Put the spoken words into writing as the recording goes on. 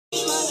In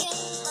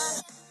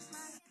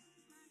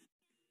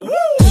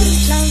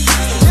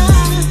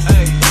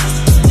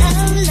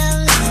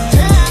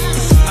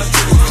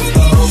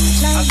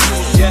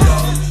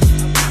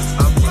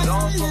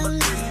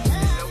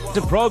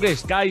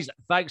progress, guys.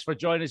 Thanks for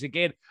joining us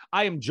again.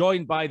 I am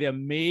joined by the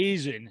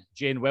amazing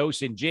Jane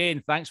Wilson.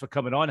 Jane, thanks for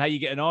coming on. How are you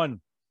getting on?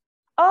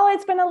 Oh,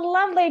 it's been a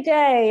lovely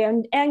day,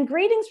 and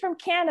greetings from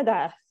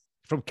Canada.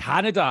 From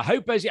Canada. How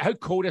busy, how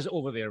cold is it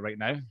over there right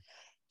now?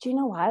 Do you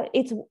know what?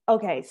 It's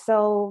okay.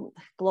 So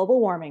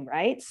global warming,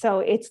 right? So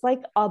it's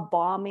like a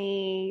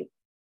balmy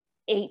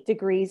 8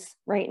 degrees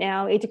right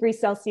now, 8 degrees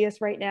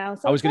Celsius right now.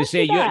 So I was going to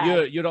say,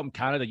 you're you're up in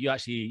Canada. You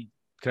actually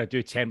kind of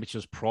do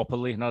temperatures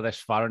properly, not this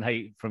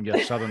Fahrenheit from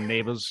your southern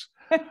neighbors.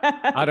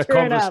 I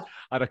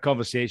had a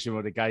conversation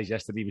with the guys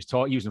yesterday.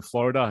 He was in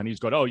Florida and he's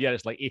going, "Oh yeah,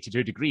 it's like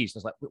 82 degrees." I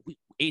was like, wait,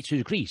 82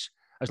 degrees?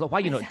 I was like, "Why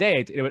are you not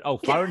dead?" And he went, "Oh,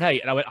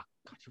 Fahrenheit." And I went, oh,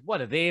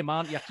 "What are they,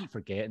 man? Yeah, I keep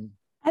forgetting."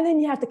 And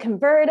then you have to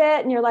convert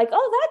it and you're like,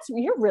 "Oh,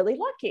 you're really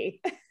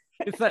lucky."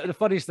 The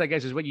funniest thing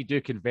is when you do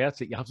convert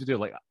it, you have to do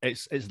like,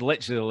 it's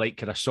literally like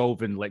kind of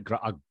solving like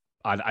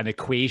an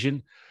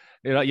equation.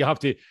 You know, you have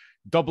to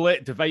double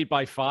it, divide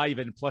by 5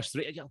 and plus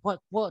 3.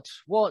 What?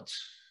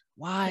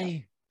 Why? Yeah.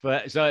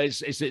 But so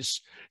it's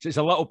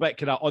a little bit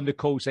kind of on the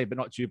cold side, but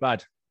not too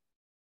bad.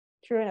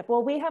 True enough.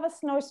 Well, we have a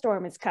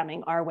snowstorm is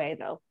coming our way,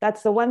 though.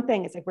 That's the one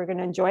thing. It's like we're going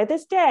to enjoy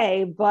this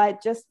day,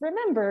 but just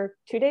remember,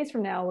 2 days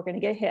from now, we're going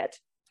to get hit.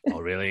 Oh,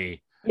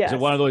 really? Yes. Is it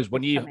one of those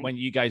when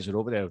you guys are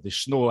over there, the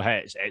snow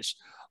hits, it's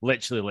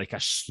literally like a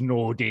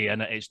snow day,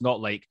 and it's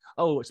not like,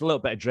 oh, it's a little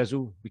bit of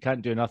drizzle, we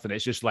can't do nothing.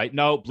 It's just like,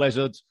 no,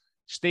 blizzard,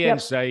 stay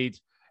inside.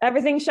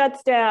 Everything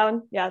shuts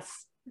down.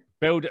 Yes.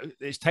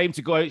 It's time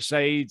to go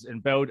outside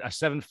and build a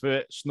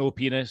 7-foot snow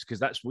penis, because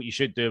that's what you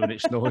should do when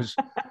it snows.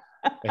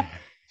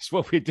 It's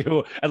what we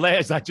do.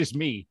 Unless is that just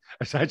me?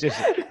 I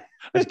just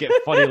get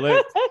funny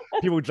look.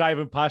 People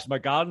driving past my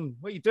garden.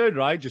 What are you doing,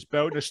 Ryan? Just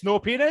building a snow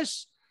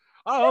penis?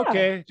 Oh,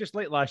 okay. Yeah. Just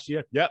like last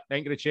year. Yep,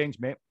 ain't gonna change,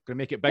 mate. Gonna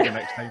make it bigger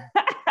next time.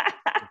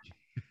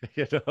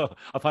 You know,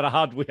 I've had a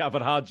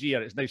hard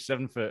year. It's now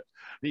 7 foot.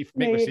 Make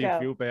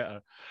myself feel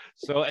better.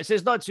 So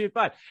it's not too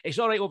bad. It's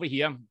all right over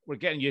here. We're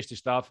getting used to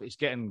stuff. It's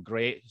getting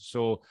great.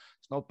 So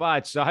it's not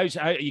bad. So how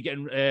are you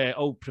getting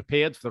all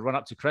prepared for the run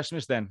up to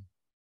Christmas then?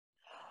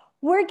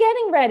 We're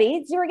getting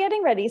ready.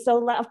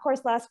 So of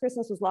course, last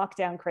Christmas was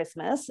lockdown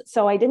Christmas.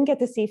 So I didn't get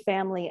to see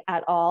family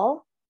at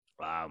all.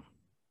 Wow.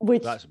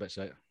 Which that's a bit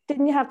sad.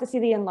 Didn't you have to see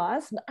the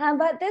in-laws?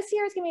 But this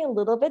year is going to be a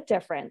little bit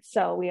different.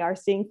 So we are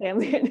seeing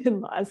family and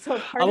in-laws.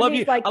 So I love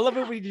you. I love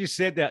it when you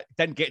said that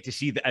didn't get to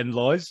see the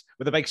in-laws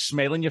with a big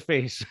smile on your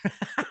face.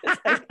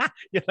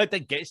 You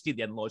didn't get to see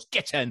the in-laws.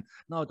 Get in.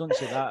 No, don't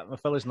say that. My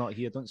fella's not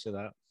here. Don't say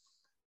that.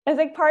 It's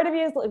like part of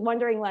you is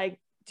wondering, like,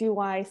 do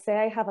I say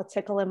I have a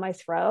tickle in my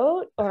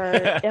throat, or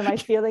am I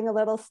feeling a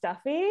little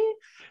stuffy?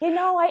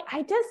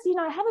 I just,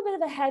 I have a bit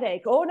of a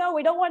headache. Oh no,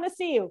 we don't want to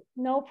see you.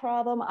 No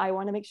problem. I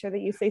want to make sure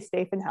that you stay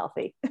safe and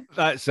healthy.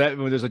 That's it.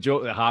 When there's a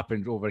joke that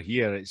happened over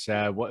here, it's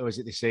what was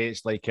it they say?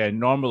 It's like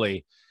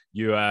normally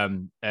you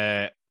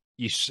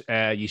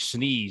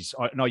sneeze,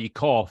 or no, you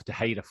cough to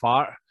hide a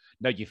fart.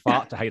 Now you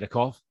fart to hide a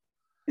cough.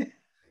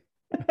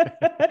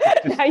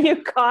 Now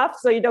you cough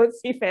so you don't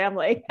see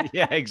family.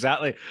 Yeah,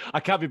 exactly. I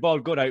can't be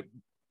bothered going out.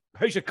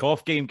 How's your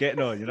cough game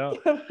getting on?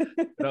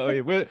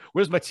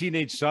 Where's my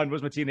teenage son?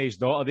 Where's my teenage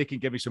daughter? They can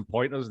give me some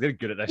pointers. They're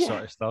good at this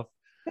sort of stuff.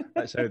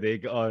 That's how they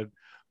get on.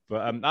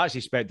 But I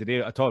actually spent today.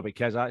 I talked about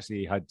kids. I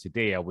actually had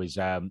today. I was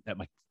at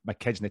my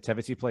kid's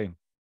nativity playing,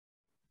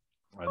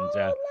 and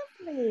lovely.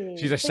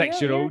 She's a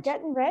 6-year-old. You're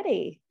getting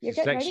ready. You're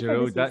getting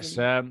 6-year-old. That's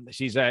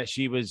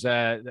she was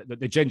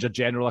the Ginger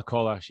General. I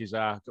call her. She's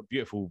got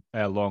beautiful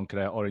long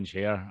kind of orange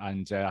hair,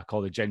 and I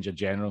call her Ginger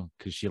General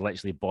because she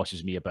literally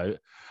bosses me about.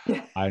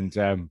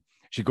 And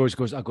she goes,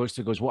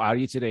 "What are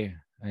you today?"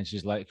 And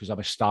she's like, "Because I'm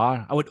a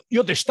star." I went,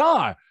 "You're the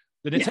star."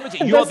 The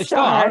nativity, you're the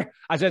star.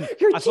 As in,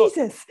 you're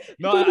Jesus.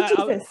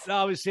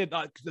 I was saying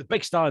the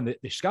big star in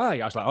the sky.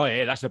 I was like, "Oh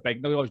yeah, that's a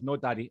big." No,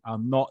 Daddy,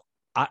 I'm not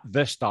at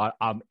the star.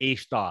 I'm a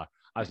star.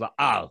 I was like,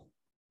 "Oh,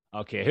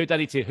 okay. Who did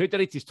he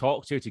to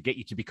talk to get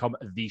you to become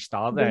the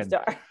star then?"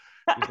 The star.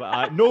 He's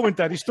like, "No one,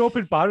 Daddy. Stop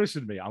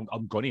embarrassing me.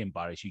 I'm going to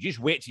embarrass you. Just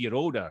wait till you're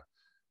older.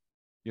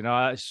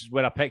 That's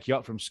when I pick you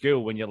up from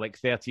school when you're like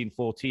 13,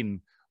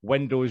 14,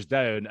 windows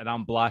down, and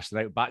I'm blasting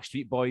out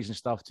Backstreet Boys and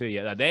stuff to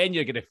you. And then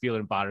you're going to feel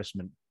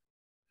embarrassment."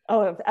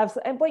 Oh,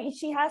 absolutely. But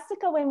she has to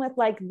go in with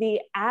like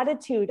the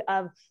attitude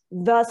of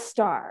the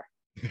star.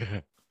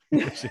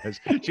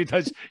 She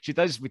does.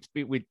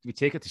 We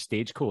take her to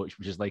Stagecoach,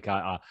 which is like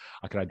a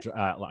kind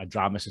of like a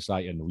drama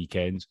society on the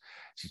weekends.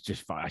 She's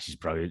just fun. She's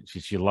brilliant.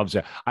 She loves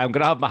it. I'm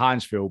gonna have my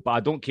hands full, but I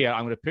don't care.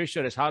 I'm gonna push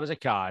her as hard as I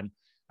can,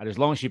 and as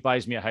long as she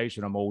buys me a house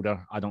when I'm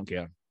older, I don't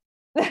care.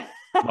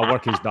 My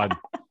work is done.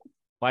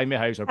 Buy me a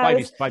house or buy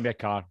me a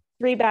car.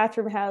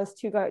 3-bathroom house,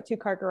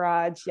 two-car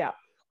garage. Yeah.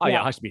 Oh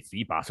yeah, it has to be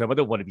 3 bathrooms. I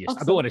don't want to be. I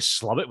don't want to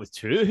slum it with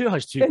 2. Who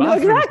has 2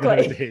 bathrooms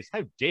nowadays?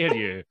 How dare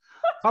you?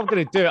 If I'm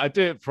going to do it, I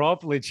do it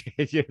properly.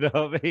 You know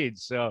what I mean?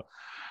 So,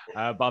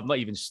 but I've not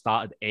even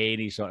started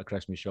any sort of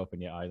Christmas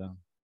shopping yet either.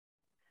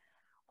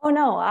 Oh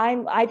no,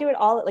 I do it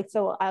all like,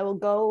 so I will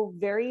go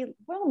very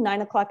well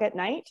 9 o'clock at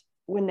night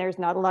when there's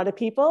not a lot of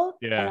people,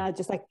 and Yeah. I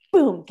just like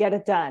boom, get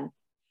it done.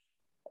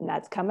 And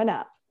that's coming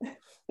up.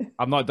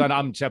 I'm not done.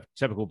 I'm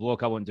typical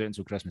bloke. I won't do it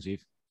until Christmas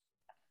Eve.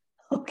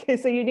 Okay,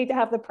 so you need to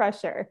have the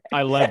pressure.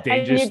 I live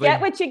And you get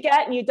dangerously. what you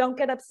get and you don't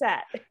get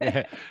upset.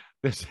 Yeah.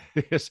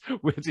 It's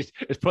probably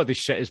the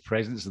shittest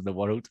presents in the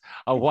world.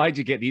 Oh, why'd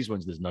you get these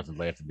ones? There's nothing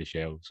left in the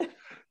shelves.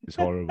 It's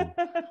horrible.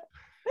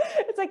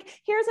 It's like,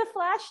 here's a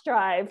flash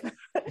drive.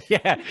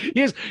 Yeah,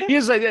 here's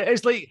like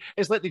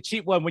it's like the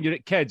cheap one when you're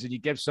at kids and you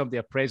give somebody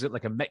a present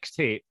like a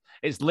mixtape.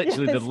 It's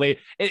literally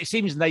Yes. It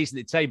seems nice at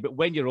the time, but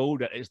when you're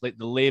older, it's like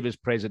the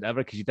lamest present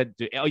ever because you didn't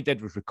do all you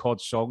did was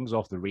record songs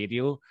off the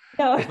radio.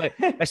 No. It's like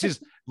this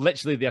is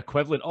literally the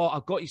equivalent. Oh,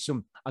 I got you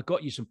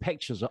some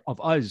pictures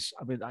of us.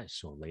 I mean, that's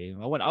so lame.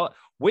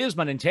 Where's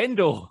my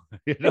Nintendo?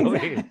 You know,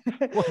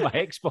 Exactly. where's my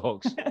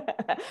Xbox?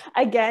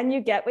 Again,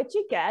 you get what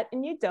you get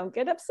and you don't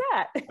get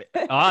upset.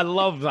 I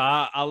love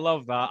that. I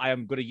love that. I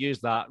am going to use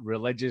that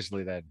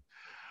religiously then.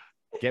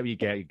 Get what you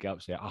get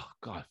upset. Oh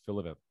God, full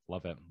of it.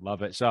 Love it.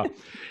 Love it. So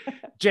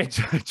Jen,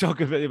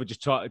 talking about we're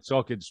just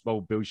talking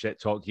small bullshit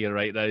talk here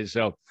right now.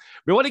 So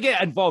we want to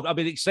get involved. I've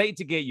been excited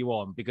to get you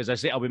on because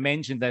we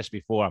mentioned this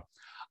before.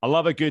 I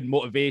love a good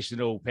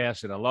motivational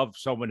person. I love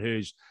someone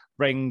who's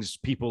brings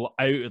people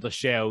out of the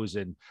shells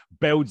and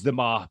builds them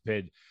up.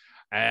 And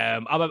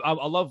I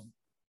love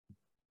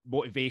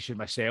motivation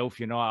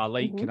myself. You know, I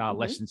like Mhm,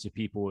 listen to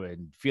people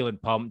and feeling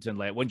pumped and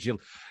like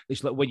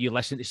it's like when you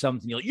listen to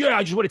something, you're like, yeah,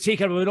 I just want to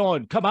take everyone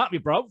on. Come at me,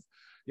 bro.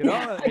 You know,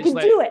 yeah, I it's can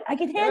like, do it. I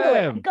can handle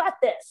it. yeah. I got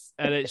this.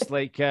 And it's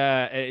like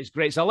it's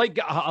great. So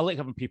I like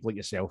having people like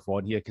yourself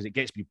on here because it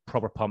gets me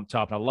proper pumped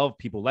up. And I love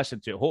people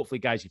listening to it. Hopefully,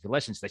 guys, if you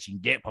listen to this, you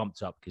can get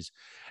pumped up because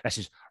this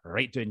is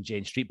right down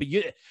Jane Street. But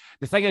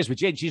the thing is with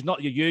Jane, she's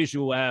not your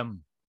usual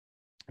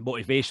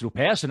motivational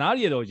person, are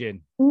you though,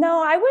 Jane?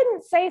 No, I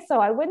wouldn't say so.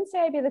 I wouldn't say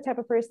I'd be the type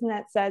of person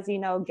that says,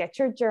 get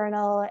your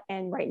journal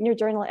and write in your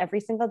journal every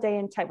single day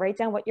and write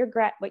down what you're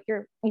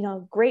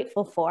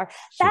grateful for.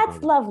 Super.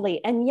 That's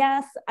lovely. And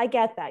yes, I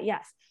get that.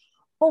 Yes.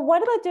 But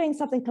what about doing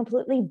something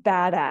completely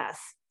badass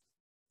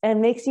and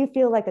makes you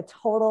feel like a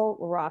total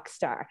rock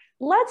star?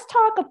 Let's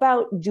talk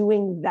about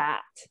doing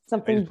that,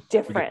 something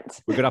different.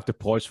 We're going to have to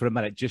pause for a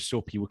minute just so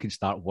people can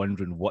start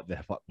wondering what the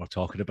fuck we're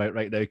talking about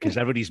right now because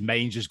everybody's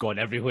mind's just gone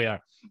everywhere.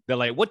 They're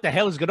like, what the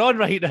hell is going on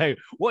right now?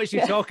 What is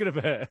she talking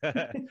about?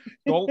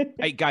 Don't,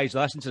 hey, guys,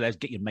 listen to this.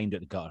 Get your mind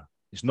out the gutter.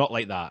 It's not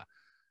like that.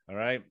 All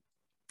right.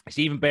 It's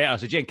even better.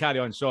 So, Jane, carry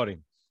on. Sorry.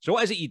 So,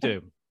 what is it you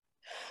do?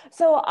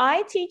 So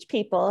I teach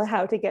people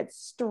how to get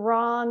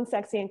strong,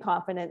 sexy, and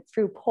confident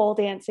through pole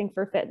dancing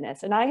for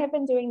fitness. And I have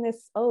been doing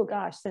this, oh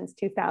gosh, since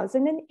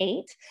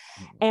 2008.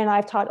 And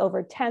I've taught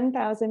over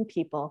 10,000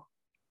 people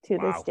to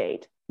this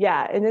date.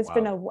 Yeah, and it's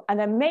been an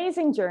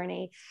amazing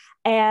journey.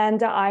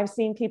 And I've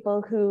seen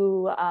people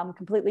who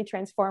completely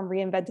transformed,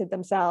 reinvented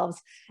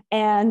themselves,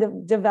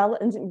 and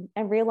developed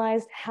and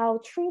realized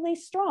how truly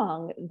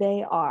strong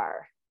they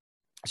are.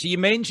 So you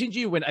mentioned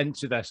you went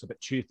into this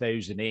about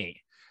 2008.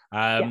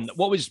 Yes.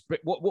 What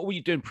were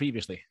you doing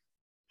previously?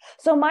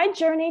 So my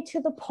journey to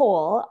the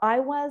pole,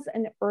 I was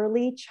an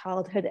early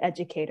childhood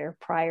educator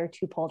prior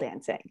to pole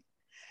dancing.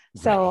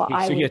 So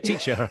right. So you're a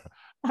teacher.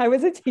 I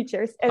was a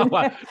teacher. And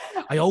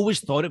I always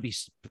thought it'd be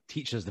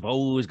teachers. They've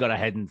always got a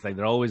hidden thing.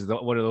 They're always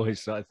one of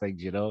those sort of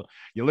things, you know.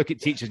 You look at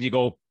teachers and you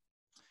go,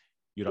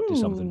 "You're up to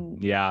something."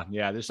 Yeah.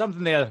 There's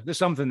something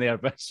there.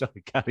 But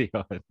sorry, carry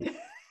on.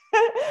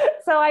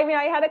 So I mean,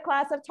 I had a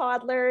class of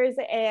toddlers,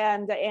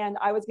 and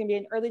I was going to be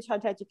an early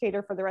childhood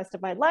educator for the rest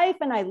of my life,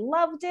 and I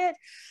loved it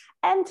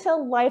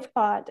until life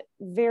got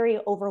very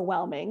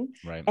overwhelming.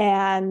 Right.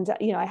 And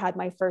I had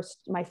my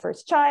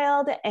first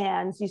child,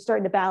 and you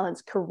started to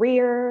balance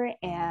career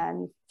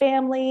and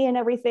family and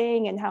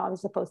everything, and how I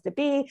was supposed to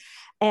be.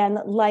 And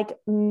like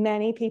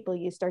many people,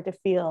 you start to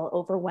feel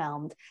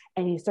overwhelmed,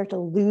 and you start to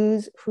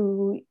lose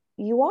who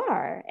you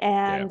are.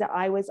 And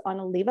I was on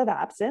a leave of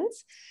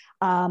absence.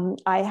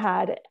 I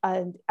had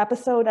an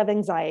episode of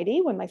anxiety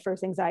when my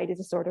first anxiety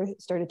disorder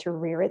started to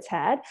rear its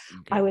head.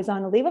 Okay. I was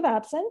on a leave of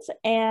absence,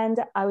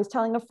 and I was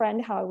telling a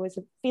friend how I was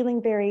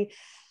feeling very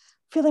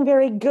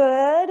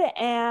good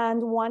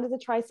and wanted to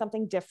try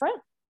something different.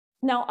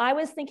 Now I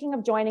was thinking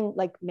of joining,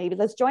 like, maybe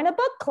let's join a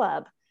book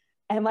club.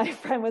 And my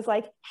friend was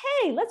like,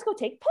 hey, let's go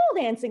take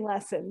pole dancing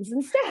lessons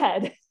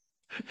instead.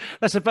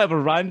 That's a bit of a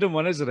random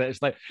one, isn't it?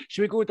 It's like,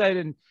 should we go down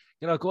and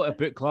go to a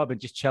book club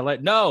and just chill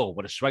out? No,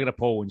 we're swinging a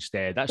pole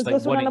instead. That's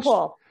like one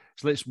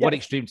one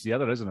extreme to the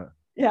other, isn't it?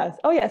 Yes.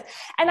 Oh, yes.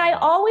 And I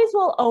always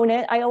will own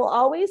it. I will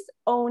always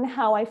own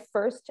how I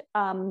first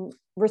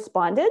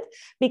responded,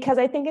 because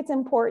I think it's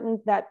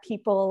important that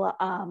people,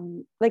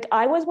 like,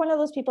 I was one of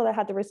those people that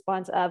had the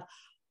response of,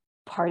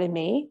 pardon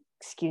me,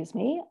 excuse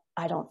me,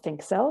 I don't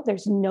think so.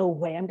 There's no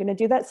way I'm going to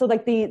do that. So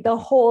like the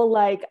whole,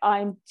 like,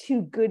 I'm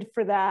too good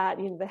for that,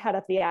 the head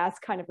up the ass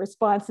kind of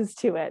responses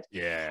to it.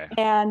 Yeah.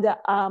 And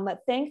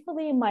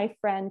thankfully, my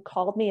friend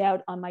called me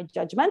out on my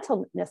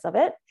judgmentalness of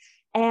it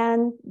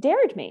and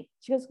dared me.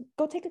 She goes,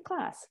 go take a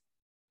class.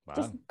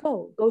 Just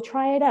go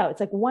try it out. It's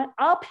like,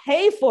 I'll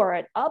pay for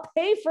it. I'll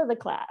pay for the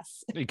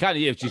class. You can't,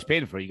 if she's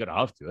paying for it, you got to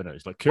have to, isn't it?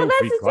 It's like Well, cool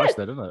free class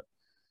then, isn't it?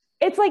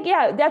 It's like,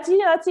 yeah, that's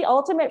the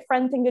ultimate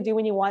friend thing to do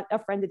when you want a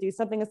friend to do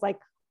something. It's like,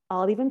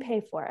 I'll even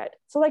pay for it.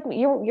 So like,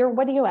 you're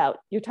what are you out?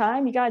 Your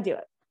time, you got to do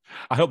it.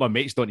 I hope my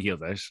mates don't hear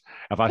this.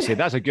 If I say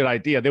that's a good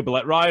idea, they'll be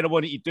like, Ryan, I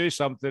want you to do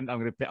something. I'm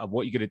going to pay.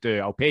 What are you going to do?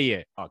 I'll pay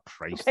you. Oh,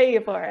 Christ. I'll pay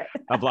you for it.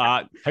 I'm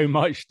like, how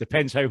much?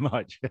 Depends how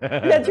much.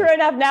 Yeah, true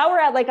enough. Now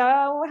we're at like,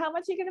 oh, how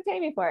much are you going to pay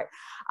me for it?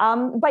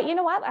 But you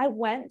know what? I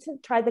went to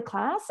try the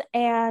class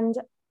and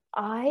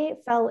I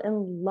fell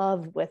in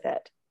love with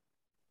it.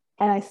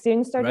 And I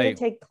soon started to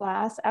take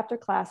class after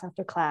class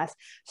after class,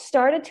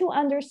 started to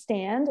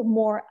understand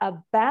more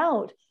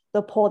about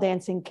the pole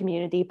dancing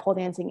community, pole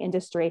dancing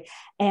industry,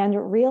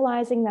 and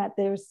realizing that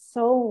there's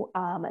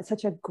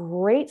such a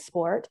great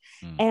sport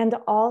and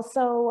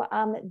also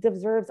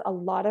deserves a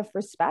lot of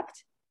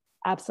respect.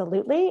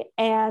 Absolutely.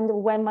 And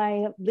when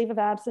my leave of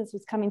absence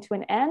was coming to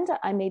an end,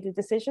 I made the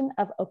decision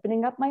of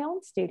opening up my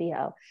own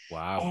studio.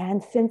 Wow.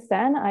 And since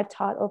then, I've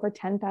taught over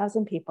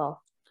 10,000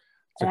 people.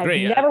 So and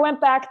great. I never went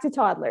back to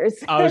toddlers.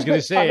 I was going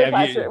to say,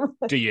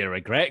 do you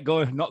regret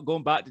not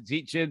going back to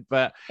teaching?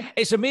 But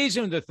it's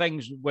amazing the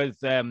things with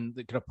the kind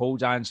of pole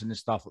dancing and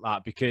stuff like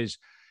that, because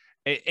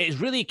it's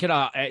really kind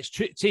of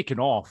taken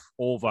off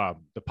over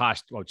the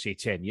past, I would say,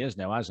 10 years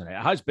now, hasn't it?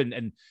 It has been,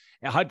 and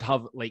it had to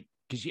have like,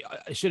 because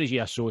as soon as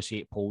you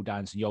associate pole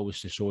dancing, you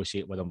always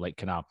associate with them like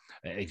kind of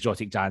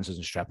exotic dancers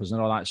and strippers and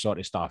all that sort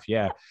of stuff.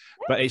 Yeah,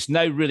 but it's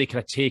now really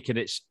kind of taken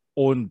its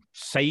own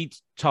side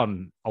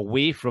turn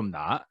away from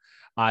that.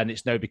 And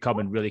it's now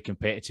becoming really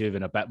competitive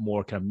and a bit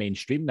more kind of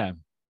mainstream now.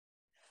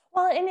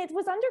 Well, and it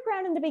was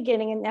underground in the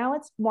beginning and now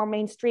it's more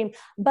mainstream.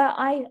 But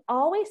I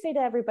always say to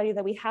everybody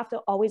that we have to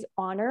always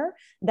honor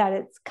that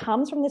it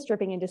comes from the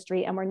stripping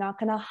industry and we're not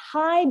going to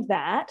hide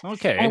that.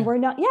 Okay. And we're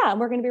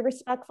going to be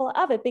respectful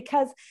of it,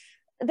 because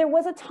there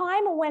was a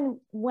time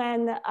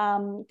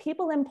when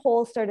people in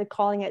pole started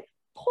calling it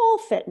pole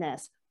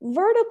fitness,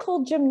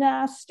 vertical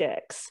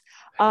gymnastics,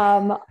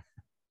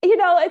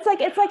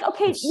 it's like,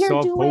 okay,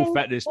 you're doing pole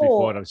fitness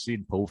before. I've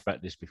seen pole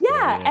fitness before.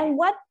 Yeah. And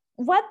what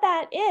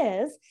that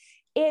is,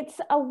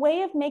 it's a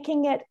way of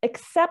making it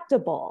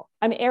acceptable.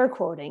 I'm air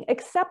quoting,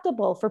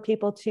 acceptable for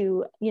people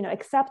to,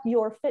 accept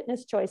your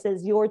fitness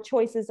choices, your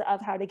choices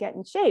of how to get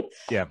in shape.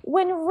 Yeah.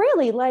 When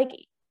really, like,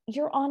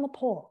 you're on the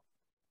pole.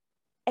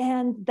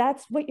 And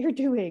that's what you're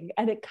doing.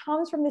 And it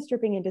comes from the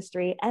stripping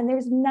industry. And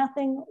there's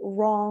nothing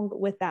wrong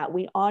with that.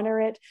 We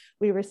honor it,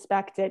 we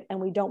respect it, and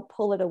we don't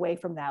pull it away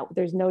from that.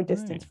 There's no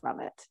distance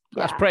from it.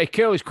 That's pretty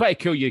cool. It's quite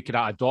cool you can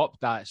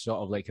adopt that sort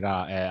of like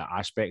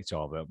aspect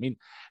of it. I mean,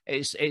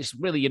 it's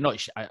really, you're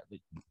not,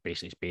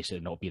 it's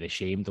basically not being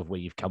ashamed of where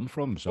you've come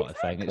from sort of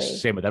thing. It's the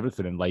same with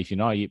everything in life,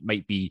 it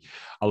might be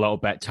a little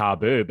bit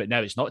taboo, but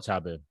now it's not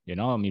taboo,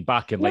 I mean,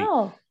 back in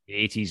the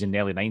 80s and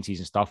early 90s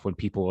and stuff, when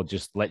people were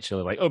just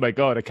literally like, oh my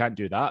God, I can't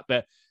do that.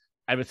 But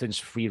everything's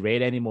free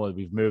reign anymore.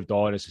 We've moved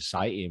on as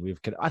society,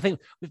 and I think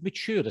we've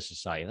matured as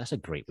society. That's a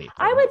great way to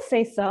put it. I would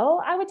say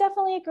so. I would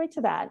definitely agree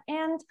to that.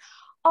 And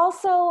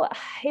also,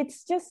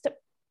 it's just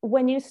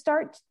when you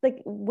start,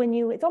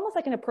 it's almost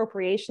like an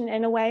appropriation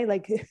in a way,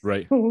 like,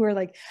 right. We're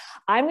like,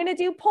 I'm going to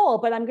do pole,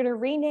 but I'm going to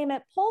rename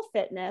it pole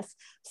fitness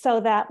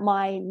so that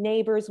my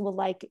neighbors will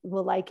like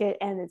it.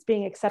 And it's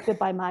being accepted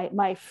by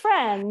my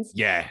friends.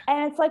 Yeah.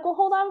 And it's like, well,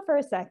 hold on for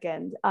a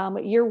second.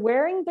 You're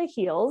wearing the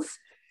heels.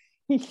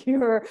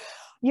 You're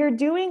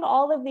doing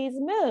all of these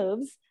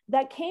moves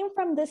that came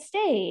from the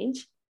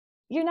stage.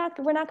 We're not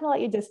going to let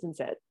you distance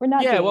it. We're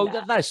not. Yeah, well,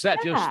 that. That's it.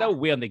 You're still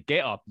wearing the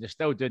get up. You're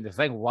still doing the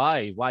thing.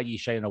 Why are you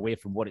shying away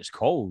from what it's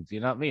called? You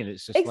know what I mean?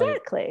 It's just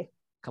exactly. Like,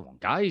 come on,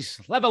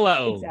 guys, live a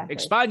little,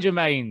 expand your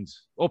mind,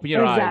 open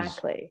your eyes.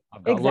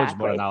 I've got loads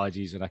more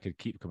analogies, and I could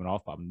keep coming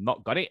off, but I'm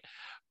not got it.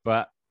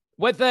 But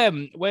with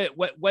them,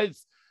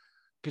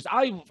 because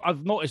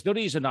I've noticed the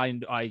reason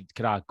I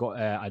kind of got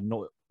I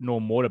know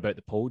more about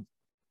the pole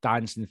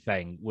dancing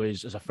thing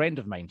was as a friend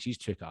of mine. She's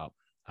took it up,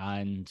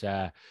 and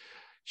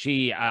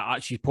she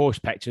posts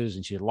pictures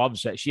and she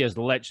loves it. She is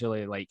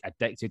literally like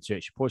addicted to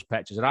it. She posts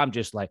pictures, and I'm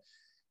just like,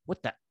 what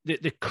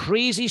the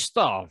crazy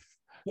stuff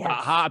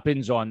that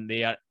happens on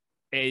there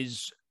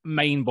is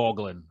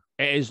mind-boggling.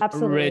 It is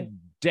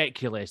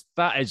ridiculous.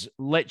 That is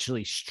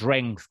literally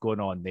strength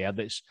going on there.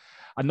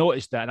 I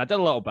noticed that, and I did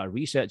a little bit of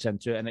research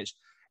into it, and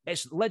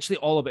it's literally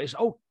all about, it's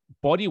all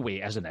body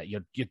weight, isn't it?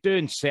 You're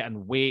doing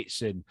certain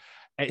weights, and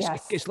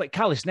it's like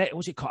calisthenics.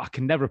 What's it called? I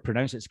can never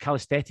pronounce it. It's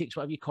calisthenics,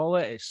 whatever you call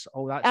it. It's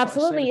all that.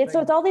 Absolutely. Sort of so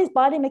it's all these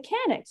body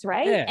mechanics,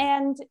 right?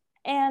 Yeah.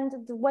 And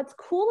what's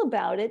cool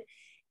about it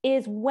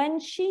is when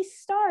she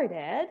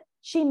started,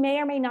 she may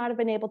or may not have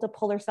been able to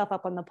pull herself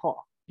up on the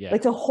pole. Yeah.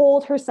 Like to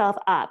hold herself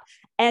up.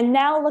 And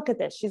now look at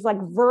this. She's like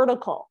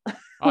vertical.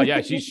 Oh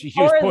yeah. She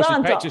was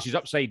posting pictures. She's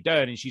upside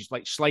down and she's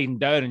like sliding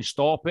down and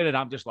stopping. And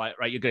I'm just like,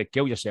 right, you're going to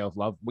kill yourself,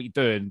 love. What are you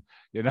doing?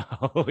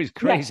 It's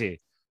crazy. Yeah.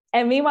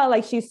 And meanwhile,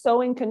 like she's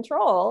so in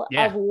control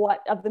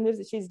of the moves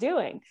that she's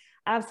doing.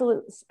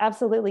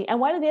 Absolutely. And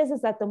what it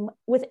is that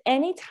with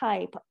any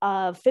type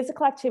of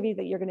physical activity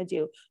that you're going to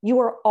do, you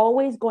are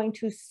always going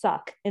to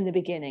suck in the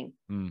beginning.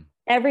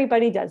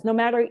 Everybody does, no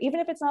matter, even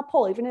if it's not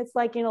pole, even if it's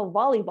like,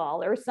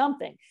 volleyball or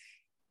something.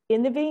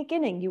 In the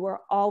beginning, you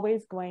are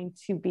always going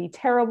to be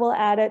terrible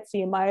at it. So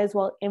you might as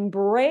well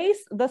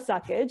embrace the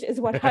suckage, is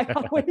what I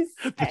always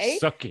say. The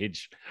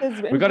suckage.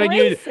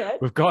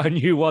 We've got a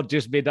new word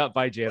just made up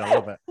by Jen. I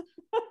love it.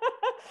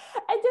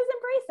 And just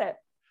embrace it,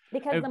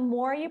 because the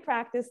more you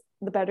practice,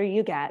 the better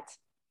you get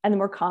and the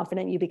more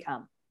confident you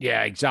become.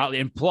 Yeah, exactly.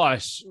 And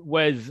plus,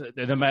 with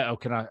the amount of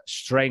kind of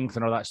strength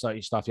and all that sort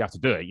of stuff you have to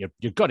do it,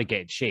 you've got to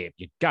get in shape.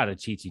 You're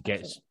guaranteed to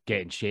get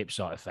in shape,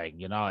 sort of thing.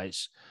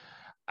 It's.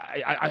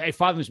 It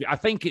fathers me. I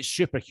think it's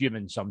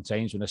superhuman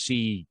sometimes when I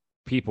see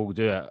people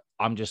do it.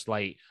 I'm just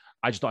like,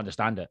 I just don't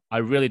understand it. I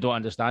really don't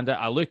understand it.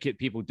 I look at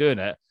people doing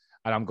it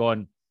and I'm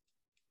going,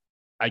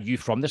 are you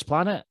from this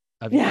planet?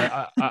 Have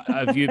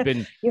you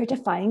been? You're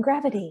defying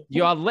gravity. They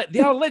are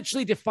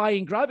literally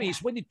defying gravity.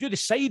 It's when they do the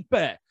side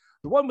bit.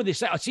 The one where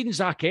I've seen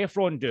Zac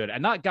Efron do it,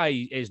 and that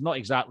guy is not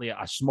exactly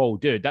a small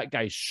dude. That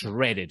guy's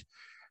shredded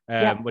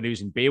when he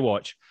was in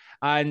Baywatch.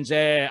 And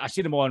I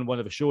seen him on one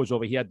of the shows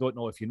over here. I don't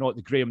know if you know it,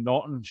 the Graham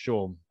Norton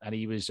show. And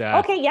he was...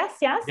 okay, yes.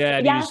 Yeah,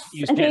 and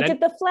he did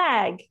the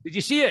flag. Did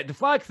you see it? The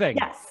flag thing?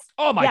 Yes.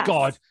 Oh, my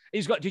God.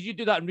 Did you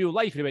do that in real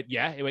life? And he went,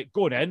 yeah. He went,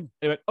 going in.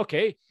 He went,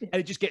 okay. And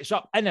he just gets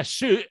up in a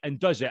suit and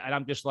does it. And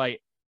I'm just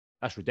like,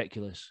 that's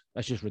ridiculous.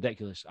 That's just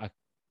ridiculous. I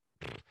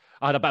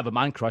had a bit of a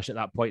man crush at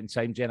that point in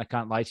time, Jen. I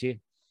can't lie to you.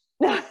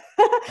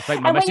 I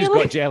think my missus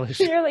got jealous.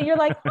 You're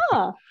like,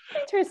 huh,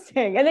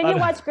 interesting. And then you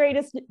watch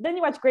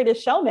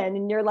Greatest Showman,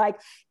 and you're like,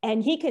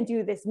 and he can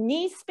do this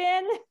knee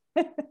spin.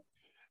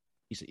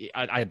 He's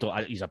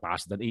a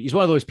bastard. He's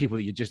one of those people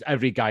that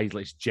every guy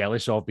is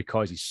jealous of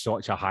because he's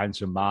such a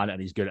handsome man and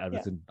he's good at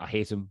everything. Yeah. I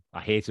hate him,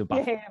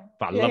 but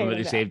I love him at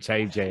the same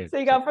time, Jay. So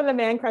you go from the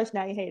man crush,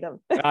 now you hate him.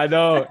 I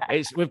know.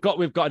 We've got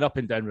an up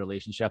and down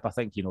relationship. I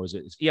think he knows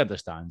it. He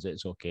understands it.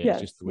 It's okay.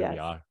 Yes, it's just the way we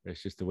are.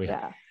 It's just the way.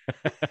 Yeah.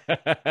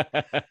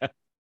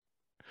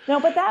 No,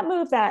 but that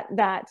move that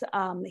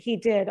he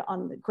did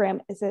on the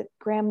Graham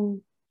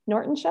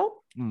Norton show?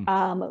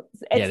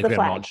 It's the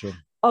flag.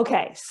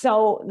 Okay,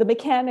 so the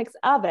mechanics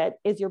of it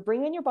is you're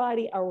bringing your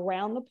body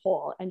around the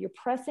pole and you're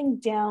pressing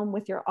down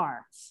with your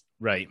arms.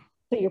 Right.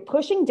 So you're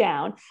pushing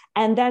down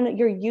and then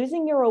you're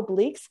using your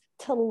obliques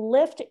to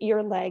lift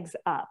your legs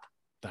up.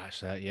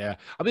 That's it, yeah.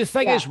 I mean, the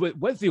thing is,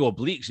 with the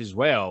obliques as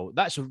well,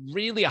 that's a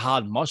really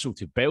hard muscle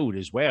to build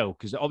as well,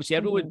 because obviously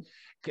everyone,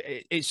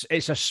 it's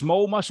a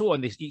small muscle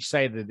on each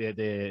side of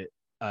the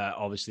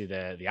obviously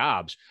the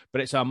abs, but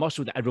it's a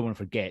muscle that everyone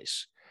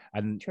forgets.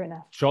 And true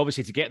enough. So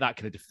obviously to get that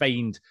kind of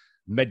defined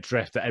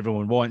midriff that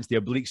everyone wants, the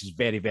obliques is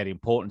very, very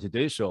important to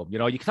do so. You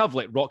can have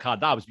like rock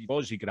hard abs, but you've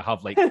obviously got to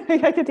have like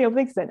I could do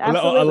obliques then.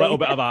 a little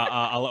bit of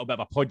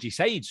a podgy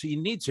side. So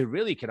you need to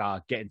really kind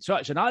of get in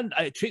touch. And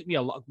it took me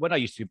a lot when I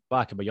used to,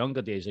 back in my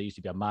younger days, I used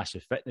to be a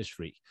massive fitness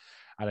freak,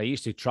 and I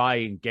used to try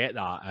and get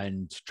that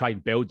and try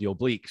and build the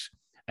obliques.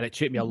 And it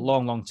took me a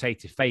long, long time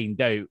to find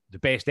out the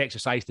best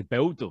exercise to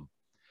build them.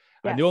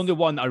 Yes. And the only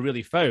one that I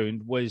really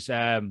found was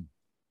I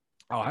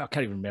can't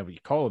even remember what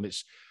you call them.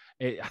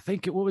 I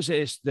think what was it?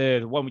 It's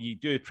the one where you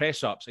do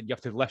press ups and you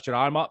have to lift your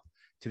arm up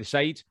to the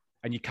side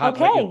and you can't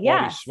let your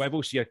body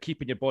swivel. So you're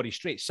keeping your body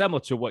straight, similar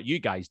to what you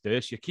guys do.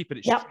 So you're keeping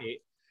it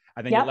straight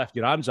and then you lift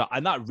your arms up,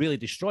 and that really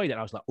destroyed it. And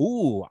I was like,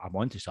 oh, I'm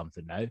onto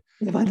something now.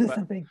 You're onto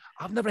something.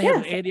 I've never heard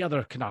of any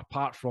other kind of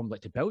apart from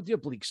like to build the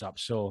obliques up.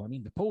 So, I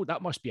mean, the pole,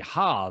 that must be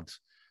hard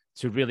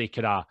to really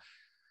kind of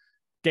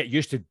get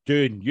used to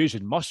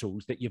using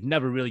muscles that you've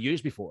never really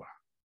used before.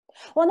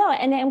 Well, no.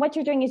 And what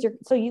you're doing is you're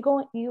pretty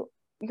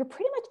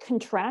much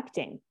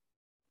contracting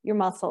your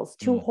muscles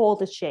to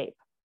hold a shape,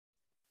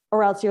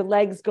 or else your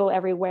legs go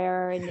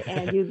everywhere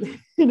and you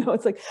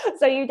it's like,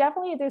 so you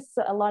definitely, there's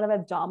a lot of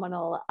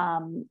abdominal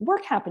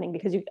work happening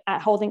because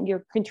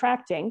you're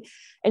contracting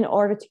in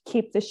order to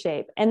keep the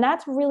shape. And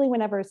that's really,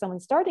 whenever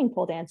someone's starting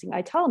pole dancing,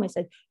 I tell them, I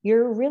said,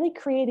 you're really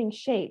creating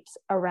shapes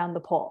around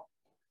the pole.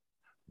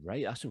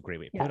 Right. That's a great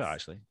way to put it,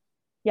 actually.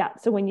 Yeah.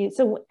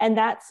 And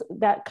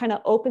that kind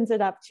of opens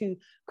it up to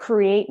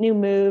create new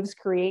moves,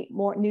 create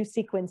more new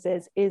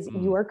sequences, is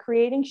you are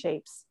creating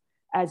shapes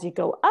as you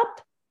go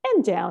up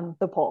and down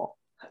the pole.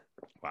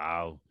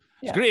 Wow.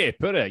 It's great to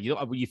put it.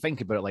 When you think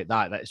about it like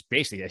that, that's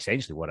basically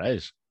essentially what it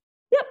is.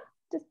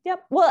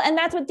 Yep. Well, and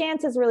that's what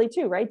dance is really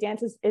too, right?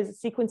 Dance is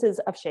sequences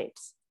of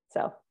shapes.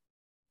 So.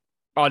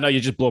 Oh no,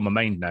 you just blow my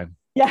mind now.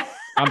 Yeah.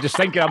 I'm just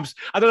thinking,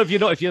 I don't know if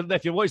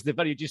you're watching the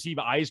video, you just see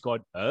my eyes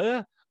going,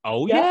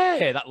 oh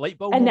yeah, that light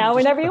bulb. And now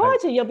whenever you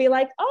watch it, you'll be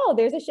like, oh,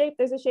 there's a shape,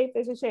 there's a shape,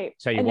 there's a shape.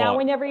 Now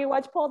whenever you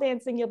watch pole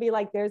dancing, you'll be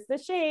like, there's the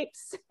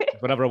shapes.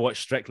 Whenever I watch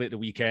Strictly at the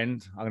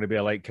weekend, I'm going to be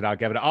like, can I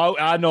give it? Oh,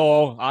 I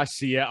know, I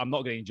see it. I'm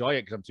not going to enjoy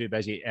it because I'm too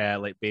busy,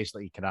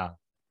 basically kind of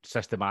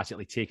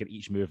systematically taking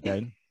each move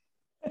down.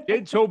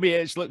 Jane told me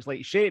it looks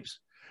like shapes.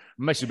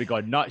 Missus would be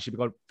going nuts. She'd be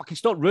going, fucking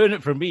stop ruining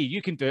it for me.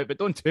 You can do it, but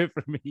don't do it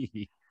for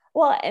me.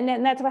 Well, and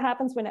then that's what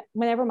happens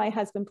whenever my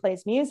husband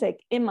plays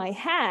music in my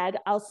head,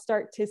 I'll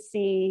start to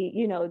see,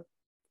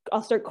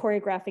 I'll start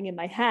choreographing in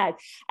my head.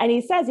 And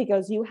he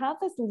goes, you have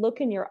this look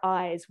in your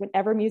eyes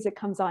whenever music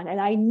comes on. And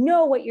I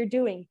know what you're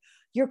doing.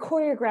 You're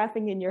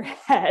choreographing in your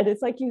head.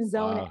 It's like you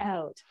zone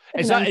out.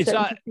 Is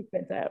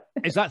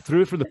that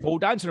through from the pole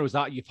dancing, or is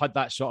that you've had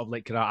that sort of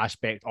like kind of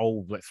aspect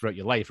all like, throughout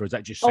your life, or is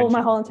that just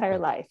my whole entire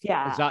life?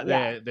 Yeah. Is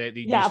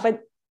that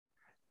but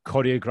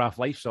choreograph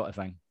life sort of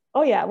thing?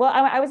 Oh yeah. Well,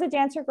 I was a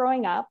dancer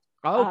growing up.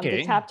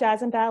 Okay. Tap,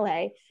 jazz, and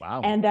ballet. Wow.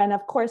 And then,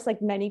 of course,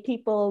 like many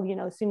people,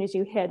 as soon as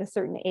you hit a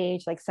certain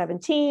age, like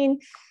 17,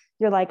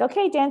 you're like,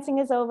 okay, dancing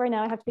is over.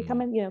 Now I have to become,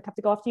 have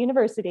to go off to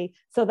university.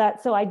 So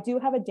I do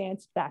have a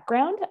dance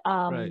background.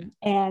 Right.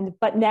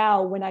 But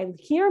now when I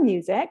hear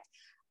music,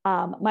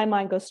 my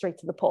mind goes straight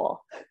to the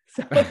pole.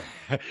 So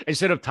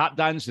instead of tap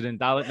dancing and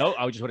ballet, no,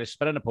 I just want to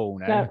spin in a pole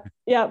now.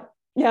 Yep.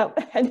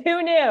 And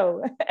who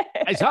knew?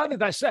 Exactly.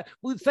 That's it.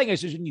 Well, the thing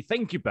is when you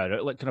think about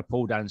it, like kind of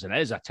pole dancing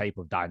is a type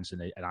of dance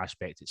and an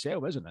aspect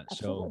itself, isn't it?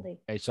 Absolutely.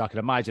 So I can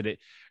imagine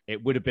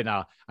it would have been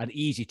an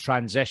easy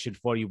transition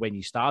for you when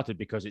you started,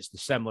 because it's the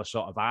similar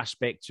sort of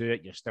aspect to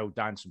it. You're still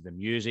dancing the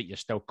music, you're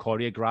still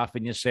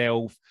choreographing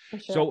yourself. For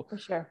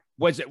sure.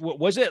 Was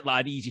it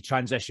like an easy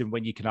transition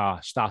when you kind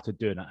of started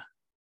doing it?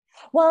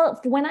 Well,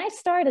 when I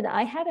started,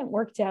 I hadn't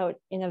worked out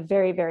in a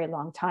very, very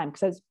long time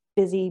because I was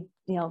busy,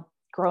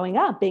 growing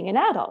up, being an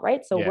adult,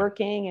 right? So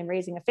working and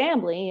raising a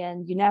family,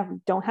 and you never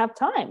don't have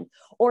time,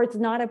 or it's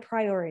not a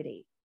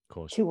priority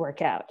to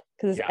work out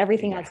because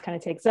everything else kind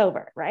of takes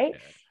over, right?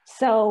 Yeah.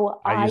 So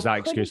I use that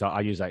excuse.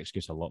 I use that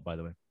excuse a lot, by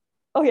the way.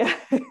 Oh yeah,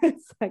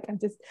 it's like I'm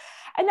just,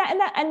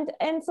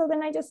 and so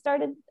then I just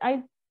started.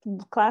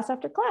 Class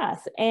after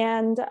class,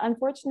 and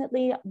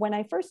unfortunately, when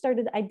I first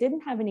started, I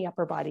didn't have any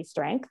upper body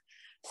strength,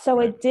 so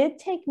it did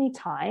take me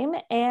time.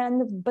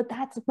 But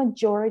that's the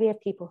majority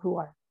of people who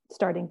are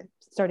starting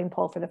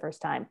pole for the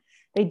first time.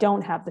 They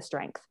don't have the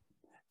strength.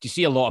 Do you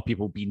see a lot of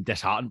people being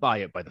disheartened by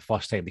it by the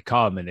first time they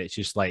come, and it's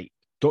just like,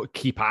 don't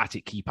keep at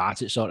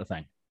it sort of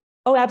thing?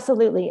 Oh,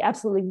 absolutely.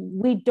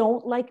 We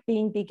don't like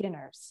being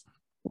beginners.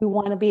 We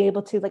want to be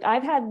able to, like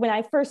I've had, when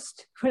I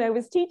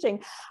was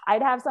teaching,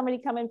 I'd have somebody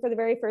come in for the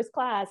very first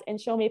class and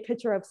show me a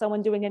picture of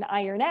someone doing an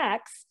iron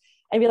X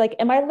and be like,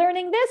 am I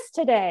learning this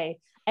today?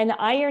 And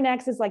iron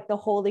X is like the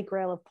holy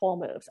grail of pole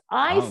moves.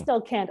 I still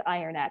can't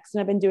iron X,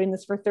 and I've been doing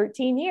this for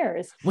 13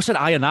 years. What's an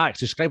iron X?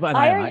 Describe an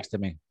iron X to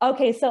me.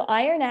 Okay, so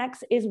iron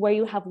X is where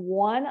you have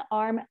one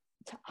arm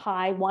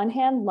high, one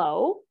hand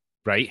low.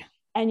 Right.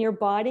 And your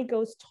body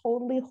goes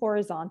totally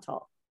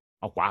horizontal.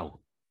 Oh, wow.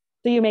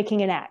 So you're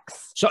making an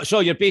X. So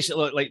you're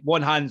basically like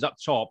one hand's up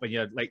top, and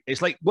you're like,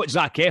 it's like what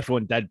Zac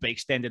Efron did, but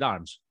extended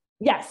arms.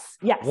 Yes.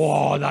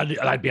 Whoa,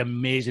 that'd be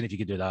amazing if you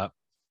could do that.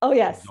 Oh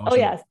yes. Awesome. Oh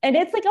yes. And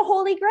it's like a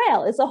holy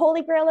grail. It's a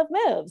holy grail of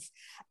moves.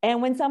 And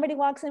when somebody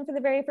walks in for the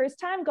very first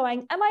time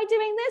going, am I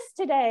doing this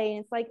today?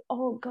 And it's like,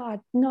 oh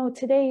God, no,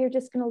 today you're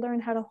just going to learn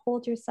how to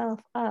hold yourself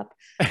up.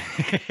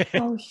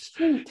 Oh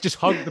shoot. Just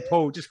hug the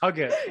pole. Just hug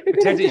it.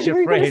 Pretend it's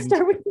your friend.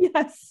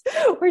 Yes.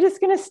 We're just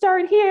going to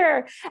start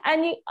here.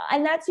 And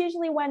that's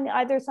usually when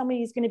either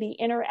somebody's going to be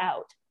in or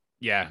out.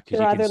 Yeah. Because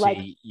you can see, like,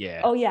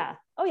 yeah. Oh yeah.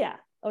 Oh yeah.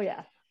 Oh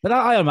yeah. But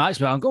that Iron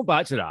Max, man, I'm going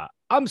back to that.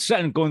 I'm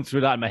sitting going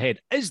through that in my head.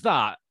 Is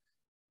that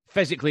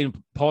physically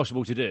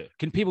impossible to do?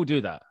 Can people do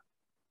that?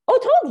 Oh,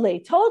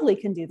 totally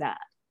can do that.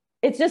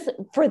 It's just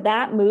for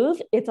that move,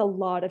 it's a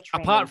lot of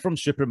training. Apart from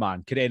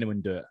Superman, could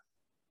anyone do it?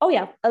 Oh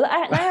yeah,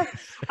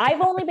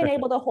 I've only been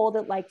able to hold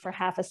it like for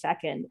half a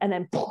second and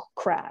then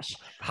crash.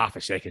 Half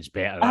a second's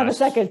better. Half a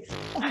second,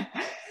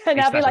 and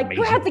I'll be like,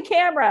 amazing. Grab the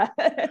camera.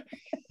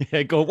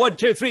 Yeah, go 1,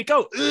 2, 3,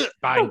 go.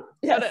 Bang.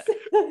 Yes.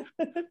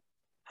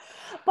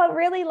 But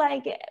really,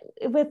 like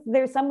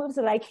there's some moves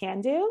that I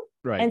can do,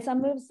 right, and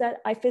some moves that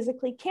I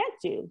physically can't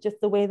do, just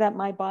the way that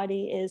my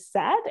body is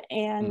set.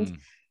 And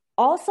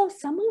also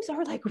some moves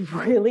are like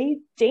really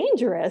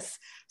dangerous.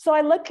 So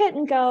I look at it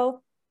and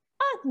go,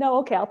 no,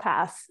 okay, I'll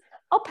pass.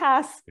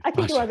 I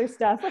can do other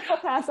stuff. I'll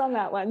pass on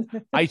that one.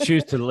 I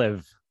choose to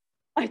live.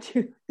 I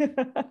do.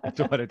 I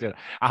don't want to do it.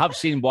 I have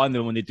seen one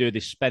when they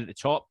spin at the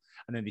top,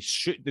 and then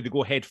they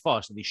go head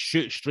first and they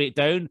shoot straight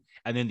down,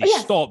 and then they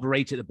stop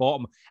right at the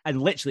bottom, and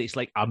literally it's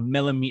like a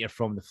millimeter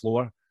from the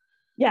floor.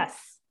 Yes.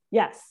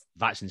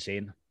 That's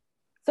insane.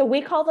 So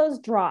we call those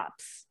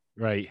drops.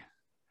 Right.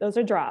 Those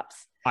are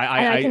drops.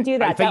 I can do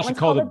that. I think you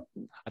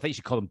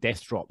should call them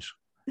death drops,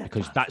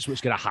 because that's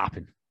what's going to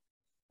happen.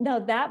 No,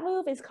 that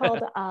move is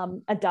called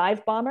a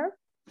dive bomber.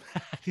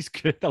 He's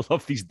good. I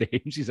love these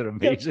names. These are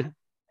amazing.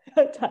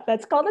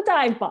 That's called a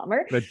dive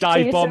bomber. The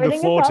dive bomb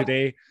before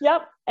today.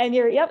 Yep. And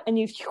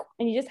you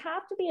just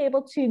have to be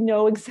able to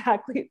know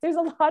exactly. There's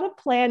a lot of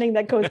planning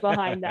that goes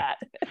behind that.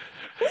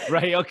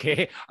 Right.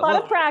 Okay. A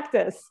lot of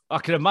practice. I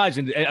can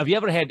imagine. Have you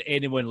ever had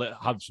anyone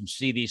have some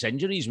serious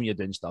injuries when you're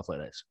doing stuff like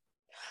this?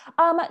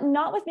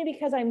 Not with me,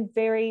 because I'm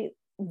very,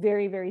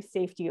 very, very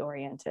safety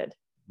oriented.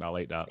 I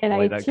like that. And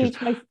I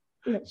teach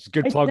Yeah. It's a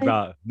good plug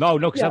that. No,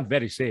 because Yeah. I'm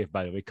very safe,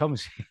 by the way. Come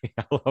see.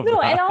 I love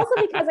No, that. and also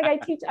because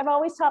like I've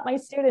always taught my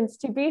students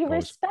to be course.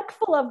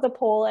 respectful of the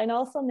pole and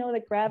also know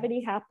that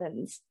gravity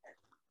happens.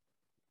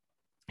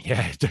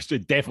 Yeah, it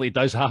definitely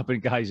does happen,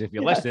 guys. If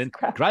you're Yes, listening,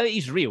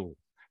 gravity's real.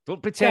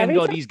 Don't pretend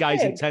Gravity's all these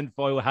guys in big.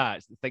 tinfoil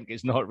hats think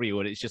it's not real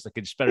and it's just a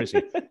conspiracy.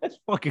 It's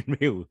fucking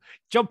real.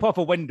 Jump off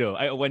a window,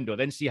 out a window,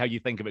 then see how you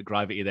think about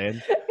gravity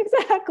then.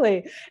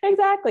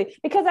 Exactly.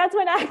 Because that's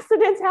when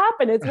accidents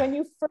happen. It's when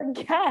you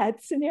forget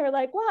and you're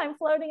like, well, I'm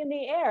floating in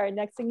the air. And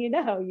next thing you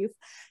know,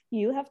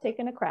 you have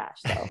taken a crash.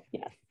 So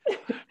yeah.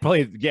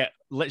 Probably get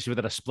literally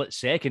within a split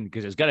second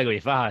because it's gotta go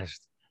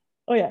fast.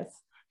 Oh yes.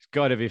 It's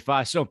gotta be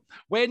fast. So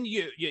when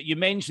you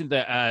mentioned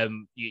that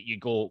you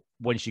go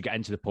once you get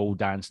into the pole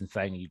dancing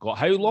thing, you go,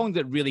 how long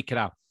did it really kind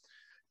of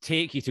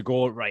take you to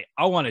go, right,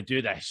 I want to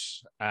do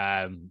this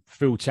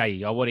full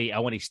time. I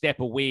want to step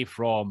away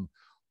from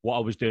what I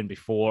was doing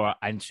before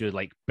into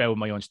like build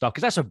my own stuff,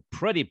 because that's a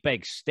pretty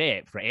big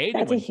step for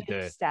anyone. That's a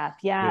huge step.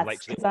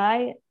 Yes, because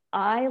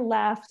I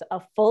left a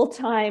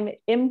full-time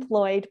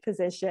employed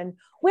position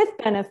with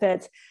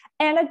benefits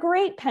and a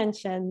great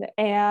pension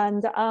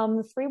and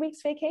 3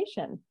 weeks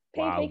vacation,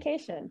 paid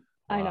vacation.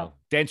 Wow. I know.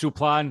 Dental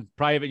plan,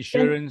 private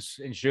insurance,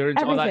 everything.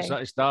 all that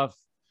sort of stuff.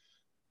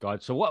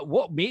 God. So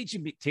what made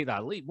you take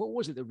that leap? What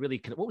was it that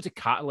really, what was the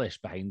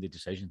catalyst behind the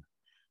decision?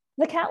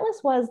 The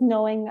catalyst was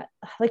knowing,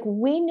 like,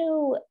 we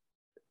knew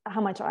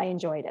how much I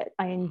enjoyed it.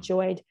 I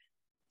enjoyed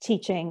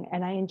teaching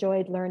and I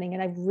enjoyed learning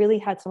and I really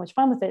had so much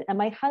fun with it. And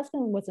my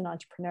husband was an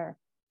entrepreneur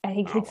and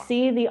he could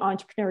see the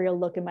entrepreneurial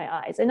look in my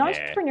eyes. And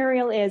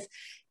entrepreneurial is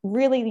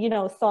really,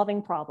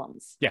 solving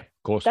problems. Yeah,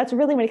 of course. That's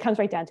really when it comes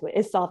right down to it,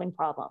 is solving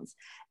problems.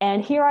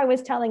 And here I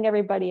was telling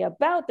everybody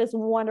about this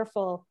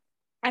wonderful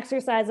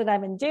exercise that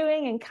I've been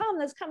doing and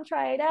let's come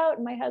try it out.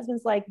 And my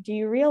husband's like, do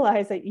you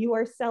realize that you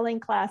are selling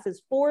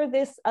classes for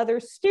this other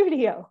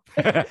studio?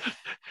 You're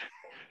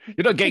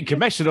not getting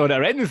commission on it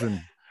or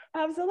anything.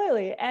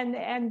 Absolutely.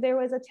 And there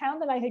was a town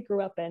that I had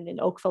grew up in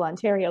Oakville,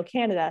 Ontario,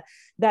 Canada,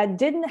 that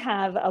didn't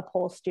have a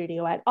pole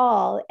studio at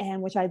all.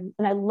 And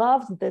I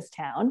loved this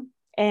town.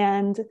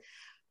 And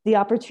the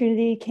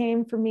opportunity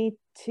came for me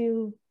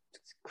to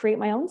create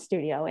my own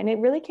studio. And it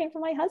really came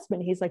from my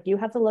husband. He's like, you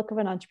have the look of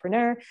an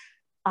entrepreneur.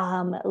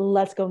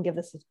 Let's go and give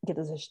this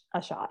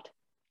a shot.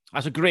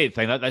 That's a great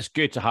thing. That's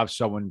good to have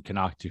someone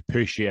to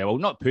push you. Well,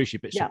 not push you,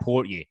 but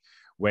support you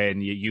when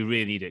you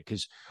really need it.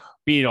 Because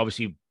being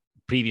obviously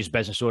previous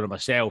business owner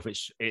myself,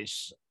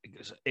 it's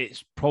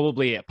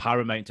probably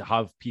paramount to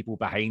have people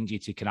behind you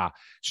to kind of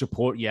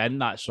support you in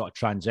that sort of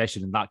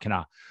transition and that kind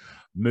of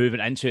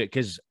moving into it.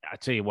 Because I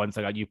tell you one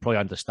thing, you probably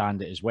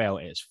understand it as well.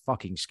 It's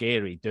fucking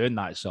scary doing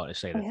that sort of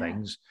side of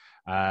things.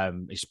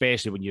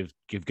 Especially when you've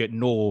got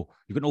no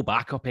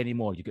backup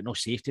anymore. You've got no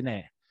safety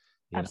net.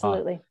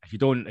 Absolutely.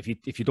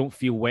 If you don't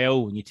feel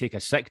well and you take a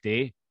sick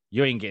day,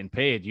 you ain't getting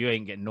paid. You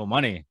ain't getting no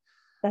money.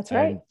 That's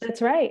right.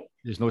 That's right.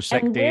 There's no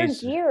sick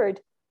days.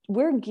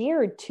 We're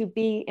geared to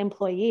be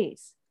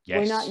employees.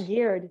 Yes. We're not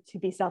geared to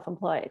be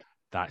self-employed.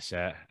 That's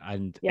it.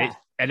 And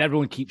and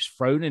everyone keeps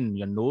frowning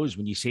your nose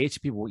when you say to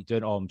people, what you're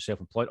doing? Oh, I'm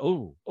self-employed.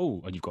 Oh,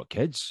 and you've got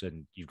kids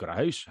and you've got a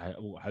house.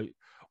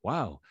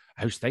 Wow,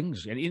 how's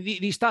things? And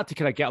they start to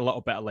kind of get a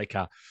little bit of like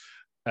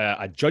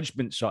a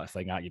judgment sort of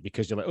thing at you,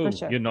 because you're like,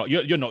 sure.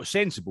 you're not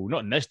sensible,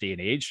 not in this day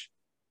and age.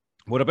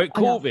 What about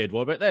COVID?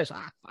 What about this?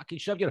 I can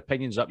shove your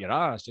opinions up your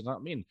ass. You know what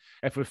I mean?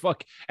 I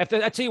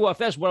tell you what, if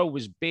this world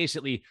was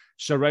basically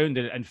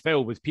surrounded and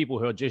filled with people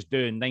who are just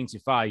doing 9 to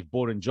 5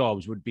 boring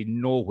jobs, would be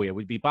nowhere.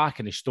 We'd be back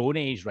in the Stone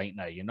Age right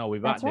now.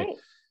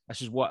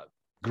 This is what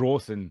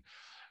growth and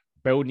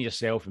building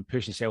yourself and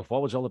pushing yourself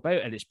forward is all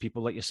about. And it's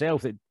people like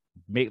yourself that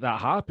make that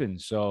happen.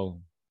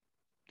 So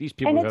these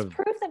people, and it's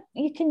proof that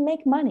you can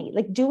make money,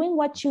 like doing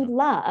what you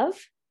love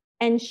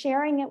and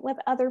sharing it with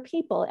other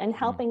people and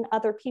helping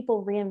other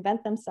people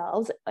reinvent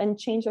themselves and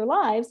change their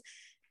lives.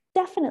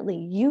 Definitely,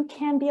 you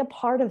can be a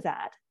part of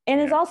that. And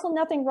there's also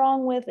nothing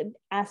wrong with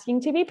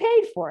asking to be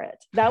paid for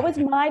it. That was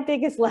my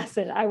biggest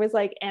lesson. I was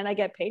like, and I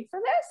get paid for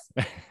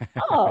this?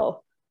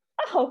 Oh,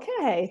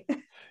 okay.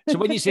 So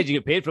when you said you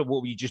get paid for it,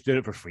 what, were you just doing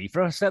it for free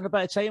for a certain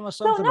amount of time or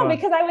something? No,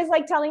 because I was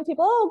like telling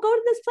people, go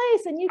to this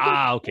place and you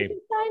can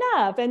sign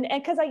up. And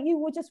because you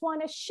would just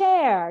want to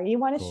share. You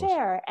want to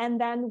share.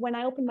 And then when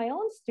I opened my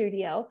own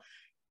studio,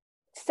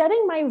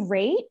 setting my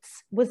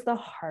rates was the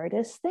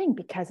hardest thing,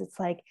 because it's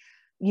like,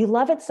 you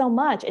love it so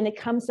much and it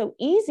comes so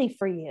easy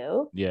for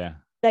you. Yeah.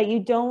 That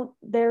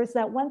there's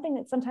that one thing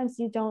that sometimes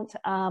you don't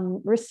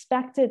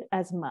respect it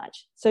as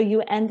much. So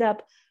you end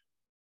up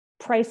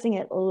pricing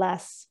it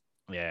less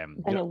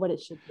than what it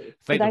should be.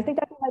 But I think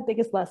that's my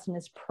biggest lesson,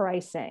 is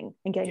pricing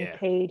and getting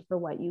paid for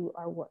what you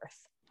are worth.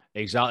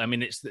 Exactly. I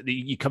mean,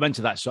 you come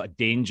into that sort of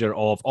danger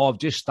of, I've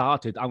just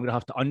started, I'm going to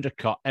have to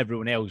undercut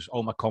everyone else,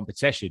 all my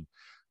competition.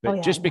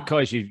 But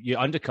because you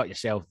undercut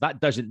yourself, that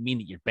doesn't mean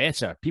that you're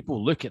better.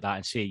 People look at that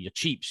and say you're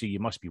cheap, so you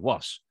must be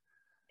worse.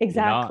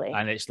 Exactly. You know?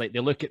 And it's like they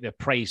look at the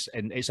price,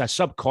 and it's a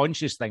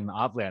subconscious thing that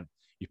I've learned.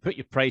 You put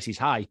your prices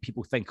high,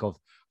 people think of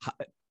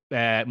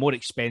more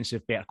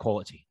expensive, better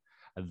quality.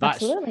 And that's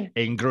Absolutely.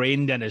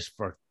 ingrained in us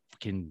for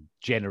fucking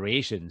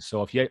generations.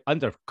 So if you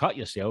undercut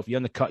yourself, you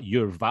undercut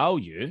your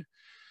value,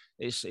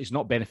 it's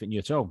not benefiting you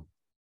at all.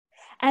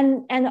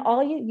 And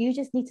all you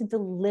just need to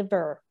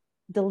deliver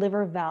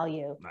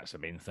value. That's the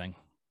main thing.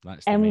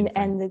 That's the main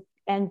thing.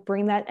 And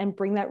bring that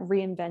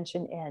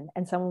reinvention in,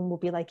 and someone will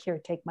be like, here,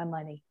 take my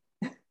money.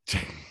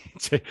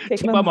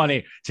 take my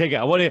money. Take it.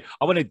 I want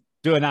to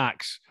do an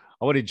axe.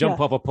 I want to jump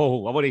off a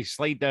pole. I want to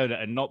slide down it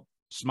and not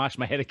smash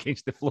my head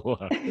against the floor.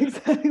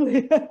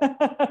 Exactly.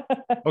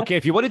 Okay,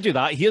 if you want to do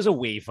that, here's a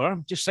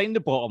waiver. Just sign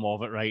the bottom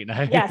of it right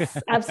now. Yes,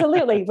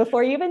 absolutely.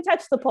 Before you even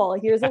touch the pole,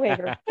 here's a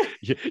waiver.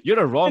 You're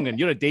a wrong and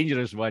you're a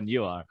dangerous one.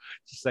 You are.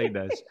 Just sign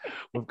this.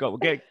 We'll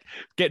get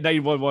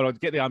 911.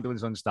 Get the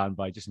ambulance on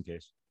standby just in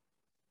case.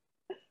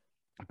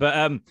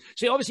 But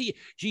so obviously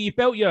you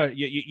built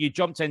you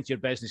jumped into your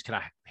business kind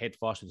of head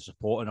first with the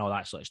support and all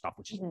that sort of stuff,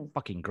 which is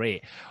fucking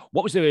great.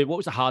 What was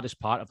the hardest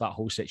part of that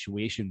whole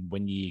situation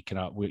when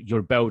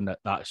you're building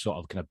that sort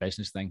of kind of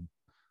business thing?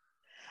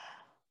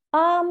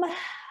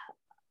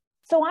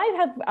 So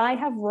I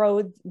have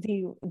rode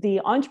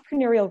the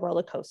entrepreneurial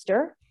roller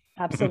coaster.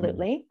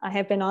 Absolutely. I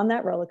have been on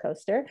that roller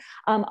coaster.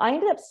 I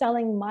ended up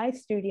selling my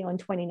studio in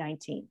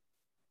 2019.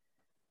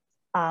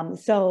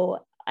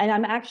 And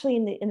I'm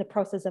actually in the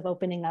process of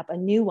opening up a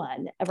new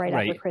one right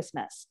after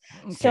Christmas.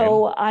 Okay.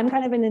 So I'm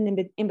kind of in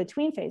an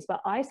in-between phase,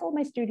 but I sold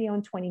my studio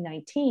in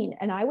 2019.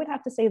 And I would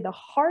have to say the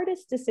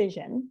hardest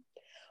decision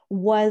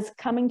was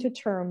coming to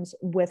terms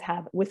with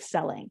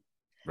selling.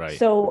 Right.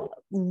 So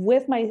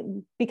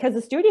because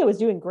the studio was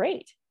doing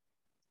great.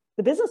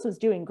 The business was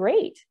doing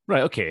great.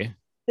 Right. Okay.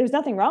 There's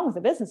nothing wrong with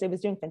the business. It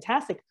was doing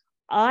fantastic.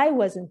 I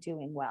wasn't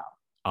doing well.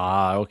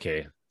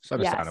 Okay. It's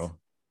understandable. Yes.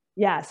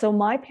 Yeah. So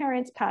my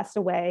parents passed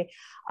away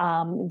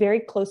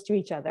very close to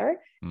each other.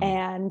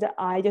 And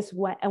I just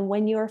went, and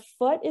when your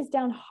foot is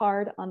down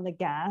hard on the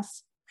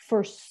gas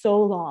for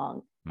so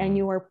long, and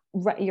you're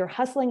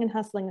hustling and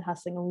hustling and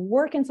hustling and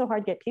working so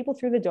hard to get people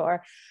through the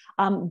door,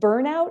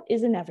 burnout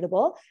is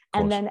inevitable.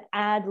 And then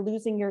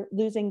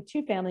losing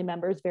 2 family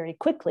members very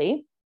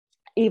quickly,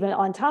 even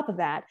on top of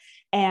that.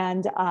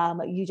 And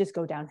you just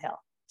go downhill.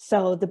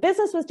 So the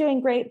business was doing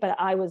great, but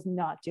I was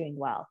not doing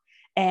well.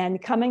 And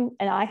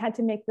I had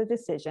to make the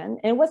decision.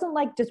 And it wasn't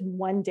like just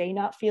one day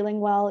not feeling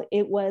well.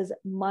 It was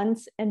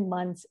months and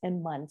months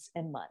and months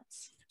and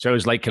months. So it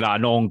was like an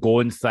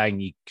ongoing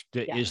thing.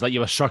 It's like you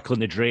were circling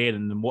the drain,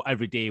 and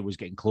every day was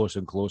getting closer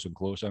and closer and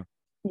closer.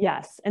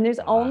 Yes. And there's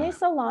only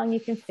so long you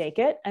can fake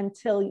it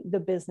until the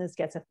business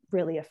gets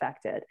really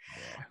affected.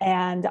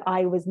 Yeah. And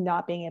I was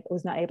not able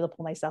to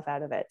pull myself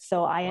out of it.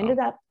 So I ended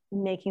up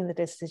making the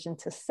decision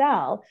to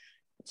sell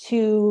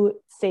to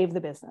save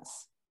the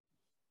business.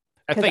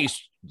 I think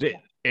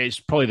it's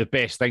probably the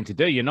best thing to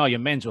do. Your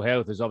mental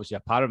health is obviously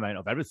a paramount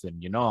of everything.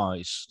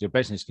 It's your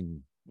business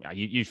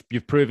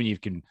you've proven you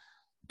can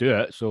do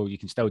it, so you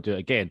can still do it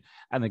again.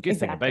 And the good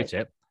thing about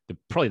it,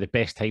 probably the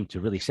best time to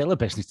really sell a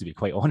business, to be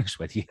quite honest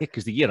with you,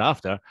 because the year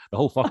after, the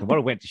whole fucking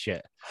world went to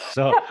shit.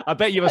 So I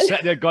bet you were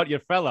sitting there, got your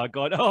fella,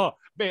 going, "Oh,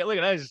 mate, look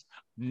at this,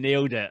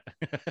 nailed it."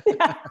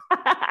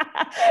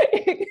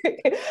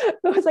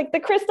 It was like the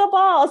crystal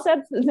ball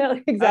said. No,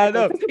 exactly. I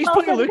know. He's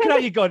probably looking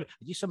at you, going, "Are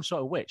you some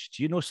sort of witch?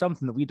 Do you know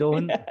something that we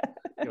don't?" Yeah.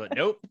 You're like,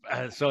 nope.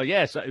 So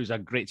it was a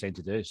great time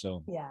to do.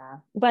 So yeah,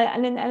 but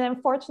and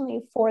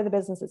unfortunately for the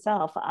business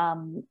itself,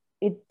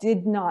 it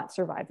did not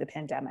survive the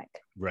pandemic.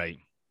 Right.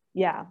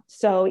 Yeah.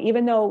 So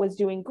even though it was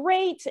doing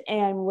great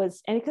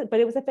but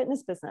it was a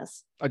fitness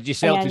business. Did you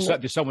sell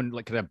to someone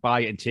like kind of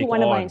buy it and take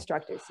one it of on? my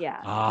instructors? Yeah.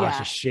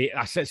 That's a shame.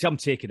 I'm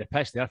taking the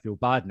piss there. I feel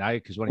bad now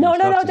because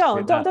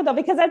don't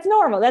because that's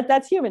normal.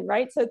 That's human,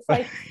 right? So it's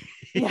like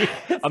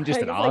I'm just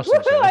an arse.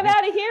 Like, I'm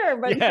out of here.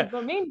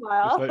 But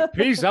meanwhile,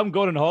 peace. I'm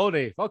going on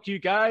holiday. Fuck you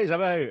guys.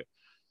 I'm out.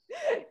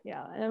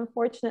 Yeah, and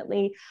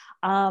unfortunately,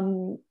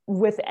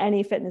 with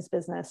any fitness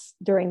business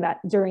during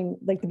like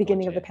the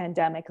beginning of the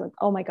pandemic, like,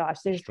 oh my gosh,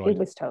 it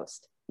was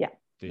toast. Yeah.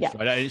 Yeah.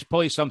 It's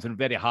probably something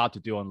very hard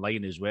to do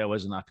online as well,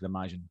 isn't it? I can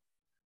imagine.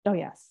 Oh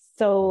yes.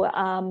 So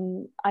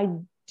I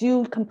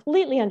do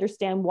completely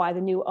understand why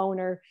the new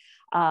owner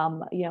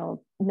 9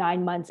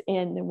 months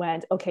in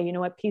went, okay, you know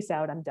what, peace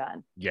out, I'm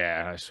done.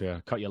 Yeah, I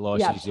swear, cut your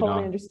losses. Yeah,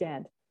 totally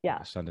understand. Yeah,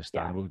 that's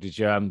understandable.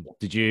 Yeah.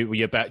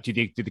 Did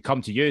they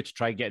come to you to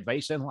try and get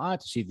advice in to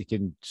see if they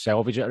can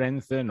salvage it or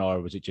anything,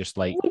 or was it just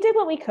like we did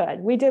what we could?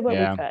 We did what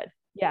we could.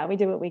 Yeah, we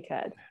did what we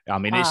could. I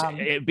mean,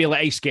 it'd be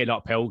like ice getting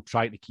uphill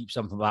trying to keep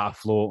something like that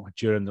afloat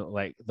during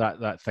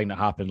that thing that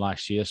happened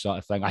last year, sort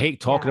of thing. I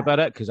hate talking about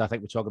it because I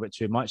think we talk about it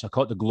too much. I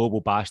call it the global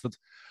bastard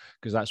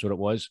because that's what it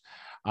was.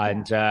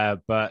 And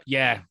but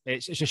yeah,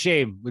 it's a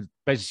shame with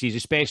businesses,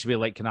 especially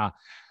like kind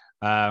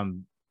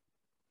of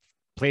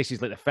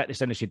places like the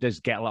fitness industry does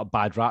get a lot of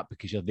bad rap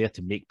because you're there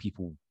to make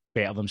people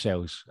better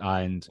themselves,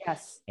 and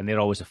they're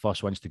always the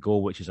first ones to go,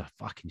 which is a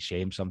fucking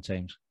shame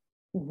sometimes.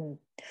 Mm-hmm.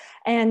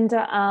 And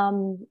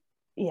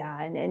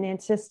and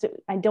it's just,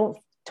 I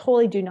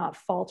do not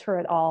fault her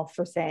at all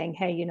for saying,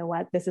 hey, you know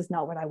what, this is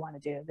not what I want to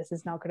do, this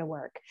is not going to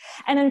work.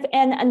 And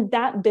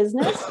that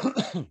business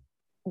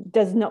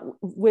does not,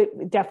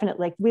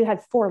 definitely, like we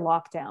had 4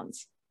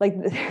 lockdowns. Like,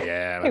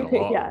 yeah, a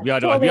lot. Yeah, we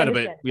had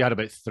totally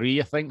about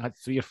 3, I think. Had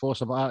 3 or 4,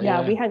 something like that.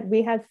 Yeah,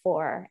 we had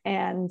 4,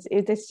 and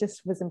this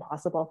just was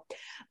impossible.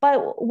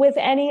 But with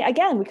any,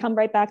 again, we come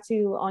right back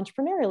to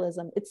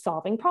entrepreneurialism. It's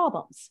solving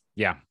problems.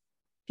 Yeah.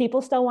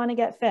 People still want to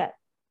get fit.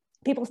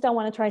 People still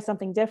want to try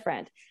something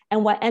different.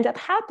 And what ended up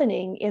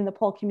happening in the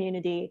pole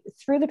community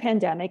through the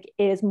pandemic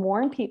is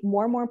more and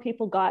more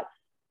people got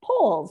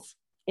poles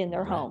in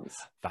their homes.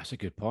 That's a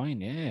good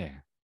point. Yeah.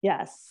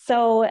 Yes.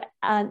 So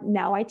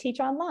now I teach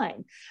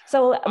online.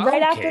 So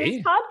right after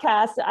this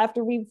podcast,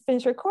 after we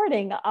finish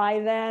recording,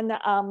 I then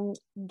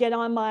get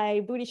on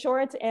my booty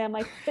shorts and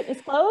my fitness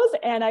clothes,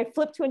 and I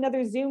flip to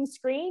another Zoom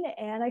screen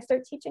and I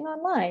start teaching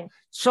online.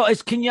 So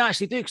can you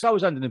actually do? Because I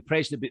was under the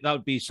impression that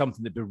would be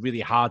something that'd be really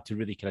hard to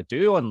really kind of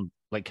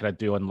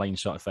do online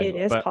sort of thing.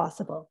 It is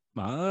possible.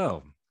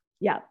 Oh.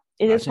 Yeah,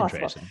 is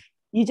possible.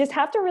 You just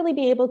have to really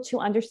be able to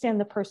understand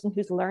the person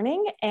who's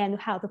learning and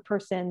how the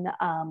person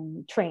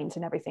trains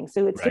and everything.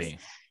 So it's just,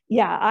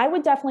 yeah, I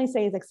would definitely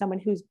say like someone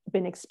who's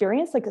been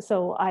experienced, like,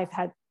 so I've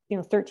had,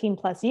 13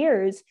 plus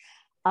years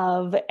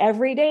of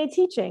everyday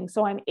teaching.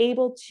 So I'm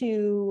able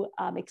to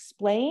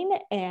explain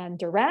and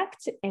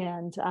direct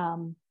and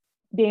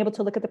being able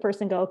to look at the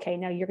person and go, okay,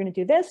 now you're going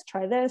to do this,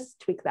 try this,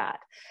 tweak that.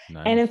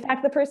 Nice. And in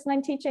fact, the person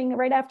I'm teaching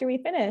right after we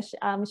finish,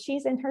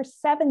 she's in her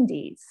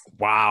 70s.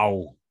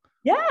 Wow.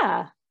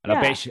 Yeah. And I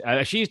bet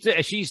if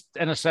she's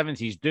in her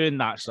 70s doing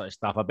that sort of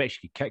stuff, I bet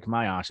she could kick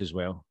my ass as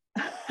well.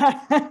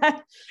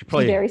 She's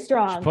very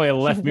strong. She'd probably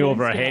lift me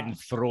over her head and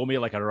throw me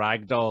like a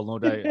rag doll, no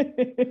doubt.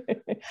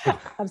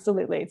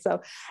 Absolutely. So,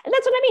 and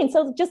that's what I mean.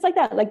 So just like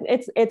that, like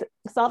it's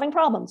solving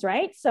problems,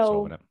 right?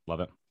 So love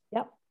it.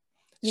 Yep.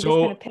 You just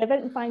kind of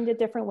pivot and find a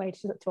different way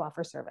to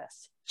offer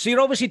service. So you're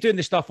obviously doing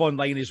the stuff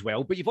online as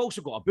well, but you've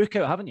also got a book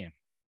out, haven't you?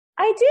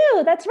 I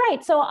do. That's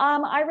right. So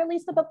I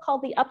released a book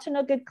called The Up to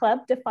No Good Club,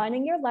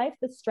 Defining Your Life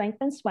with Strength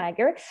and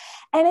Swagger.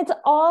 And it's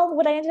all,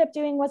 what I ended up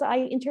doing was I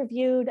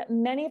interviewed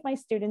many of my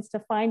students to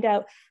find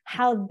out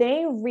how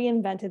they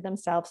reinvented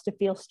themselves to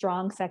feel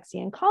strong, sexy,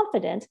 and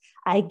confident.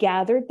 I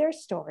gathered their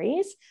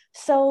stories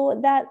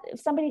so that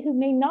somebody who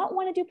may not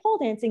want to do pole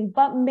dancing,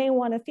 but may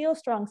want to feel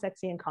strong,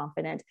 sexy, and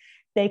confident,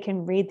 they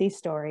can read these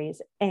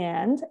stories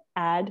and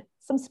add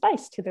some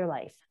spice to their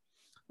life.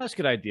 That's a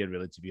good idea,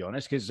 really, to be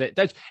honest, because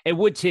it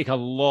would take a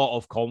lot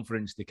of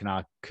confidence to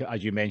kind of,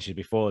 as you mentioned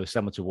before,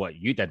 similar to what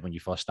you did when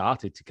you first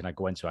started, to kind of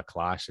go into a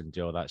class and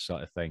do all that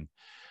sort of thing.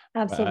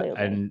 Absolutely.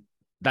 And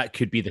that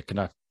could be the kind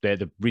of,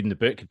 the reading the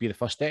book could be the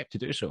first step to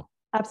do so.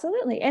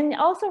 Absolutely. And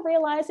also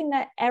realizing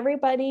that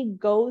everybody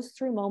goes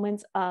through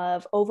moments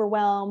of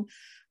overwhelm,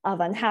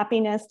 of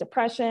unhappiness,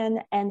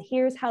 depression, and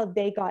here's how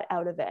they got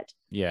out of it.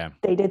 Yeah.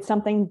 They did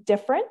something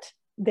different.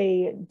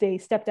 They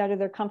stepped out of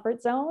their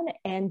comfort zone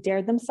and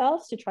dared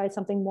themselves to try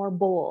something more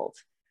bold.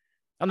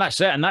 And that's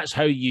it. And that's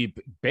how you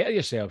better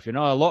yourself. A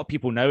lot of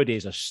people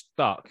nowadays are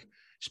stuck,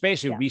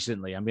 especially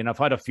recently. I mean, I've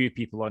had a few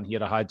people on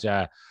here. I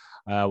had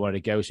one of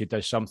the girls who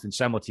does something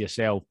similar to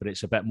yourself, but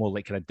it's a bit more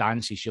like kind of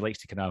dancey. She likes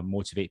to kind of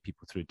motivate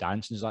people through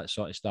dances, that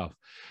sort of stuff.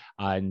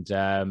 And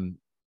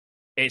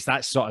it's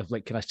that sort of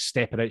like kind of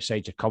stepping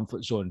outside your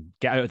comfort zone,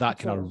 get out of that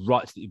kind of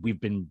rut that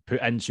we've been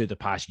put into the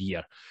past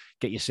year,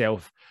 get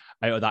yourself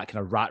out of that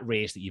kind of rat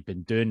race that you've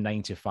been doing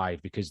 9 to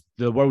 5, because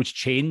the world's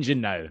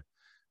changing now,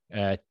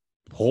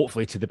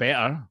 hopefully to the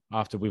better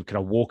after we've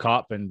kind of woke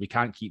up and we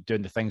can't keep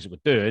doing the things that we're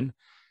doing.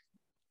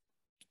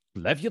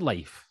 Live your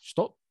life.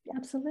 Stop.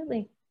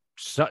 Absolutely.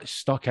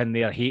 Stuck in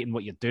there hating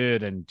what you're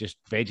doing and just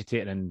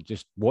vegetating and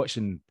just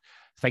watching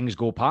things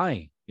go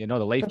by. The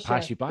life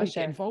pass you by.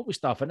 Get involved with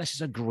stuff, and this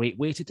is a great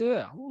way to do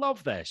it. I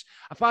love this.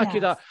 If I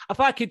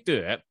could do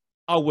it,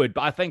 I would,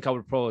 but I think I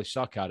would probably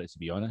suck at it, to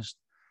be honest.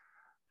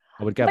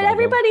 But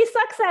everybody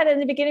sucks at it in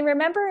the beginning.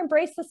 Remember,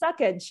 embrace the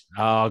suckage.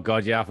 Oh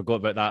God, yeah, I forgot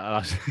about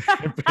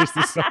that. Embrace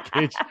the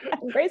suckage.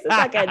 Embrace the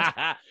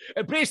suckage.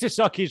 Embrace the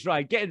suckage,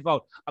 right? Get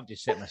involved. I've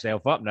just set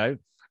myself up now.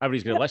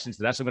 Everybody's going to listen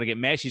to this. I'm going to get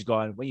messages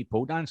going, when you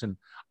pole dancing,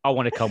 I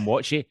want to come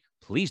watch you.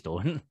 Please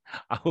don't.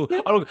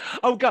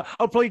 I'll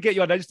probably get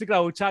you on Instagram.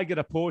 I'll try and get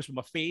a post where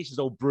my face is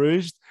all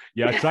bruised.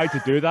 Yeah, I tried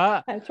to do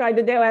that. I tried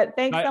to do it.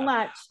 Thanks so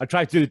much. I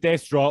tried to do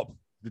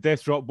the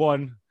death drop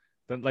one.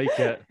 Didn't like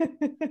it.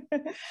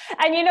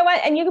 And you know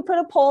what? And you can put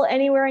a pole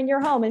anywhere in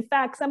your home. In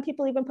fact, some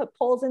people even put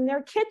poles in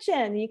their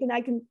kitchen.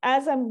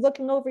 As I'm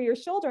looking over your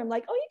shoulder, I'm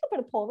like, oh, you can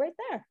put a pole right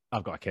there.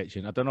 I've got a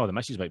kitchen. I don't know. The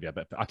missus might be a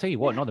bit, but I'll tell you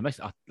what, no, the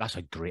missus, that's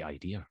a great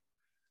idea.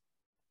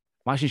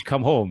 Why she's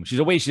come home? She's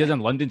away. She's in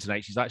London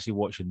tonight. She's actually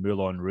watching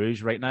Moulin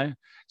Rouge right now.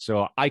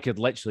 So I could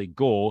literally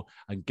go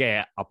and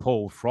get a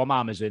pole from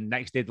Amazon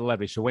next day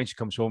delivery. So when she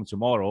comes home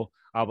tomorrow,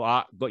 I'll be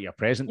like, got you a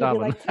present,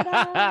 darling.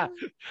 Like,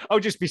 I'll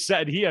just be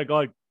sitting here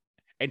going,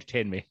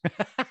 entertain me.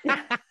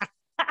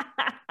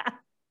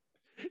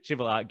 She'll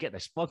be like, get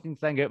this fucking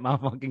thing out of my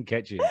fucking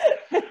kitchen.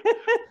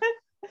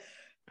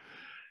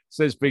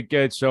 So it's been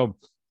good. So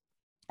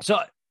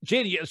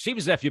Jane, it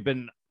seems as if you've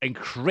been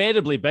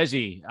incredibly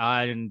busy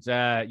and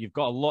you've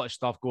got a lot of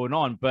stuff going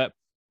on, but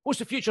what's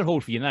the future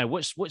hold for you now?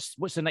 What's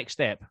the next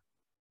step?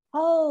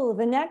 Oh,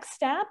 the next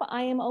step,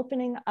 I am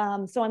opening.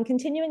 So I'm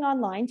continuing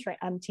online.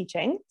 I'm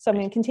teaching. So I'm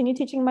going to continue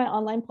teaching my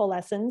online pole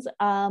lessons.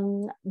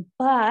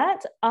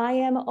 But I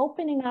am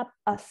opening up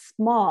a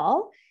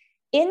small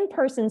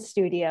in-person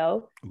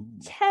studio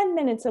 10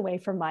 minutes away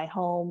from my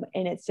home.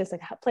 And it's just a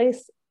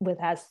place with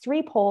has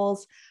 3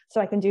 poles. So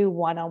I can do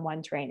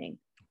one-on-one training.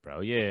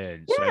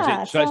 Brilliant.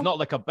 Yeah, so it's not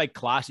like a big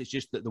class. It's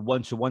just the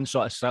one-to-one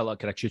sort of style,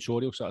 like a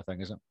tutorial sort of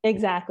thing, is it?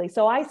 exactly.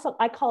 So I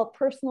call it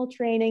personal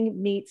training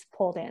meets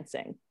pole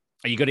dancing.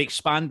 Are you going to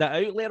expand that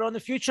out later on in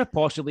the future?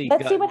 Possibly.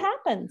 Let's see what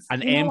happens.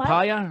 An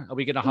empire? Are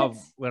we going to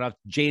have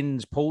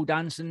Jane's pole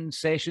dancing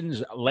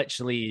sessions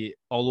literally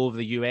all over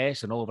the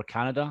US and all over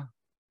Canada?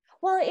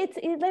 Well,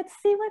 let's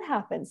see what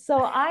happens. So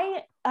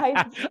I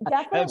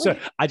definitely.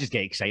 I just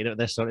get excited at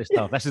this sort of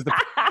stuff. This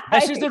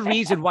is the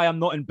reason why I'm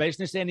not in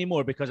business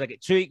anymore, because I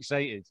get too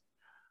excited.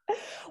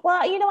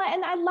 Well, you know what,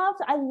 and I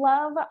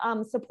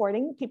love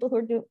supporting people who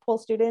are pole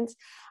students.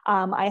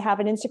 I have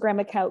an Instagram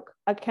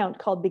account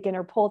called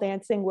Beginner Pole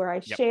Dancing, where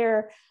I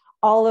share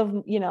all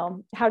of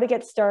how to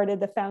get started,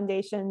 the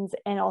foundations,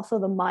 and also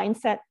the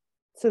mindset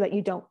so that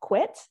you don't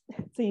quit,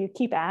 so you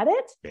keep at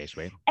it. Best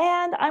way.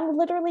 And I'm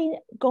literally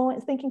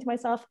thinking to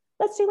myself,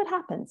 let's see what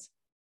happens.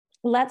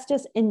 Let's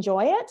just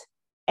enjoy it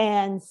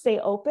and stay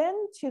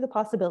open to the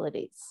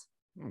possibilities.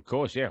 Of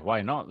course, yeah.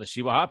 Why not? Let's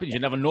see what happens. You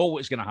never know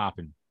what's going to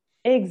happen.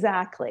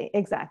 Exactly.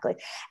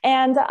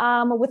 And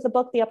with the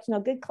book, The Up to No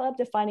Good Club,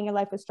 Defining Your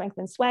Life with Strength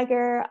and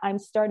Swagger, I'm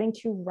starting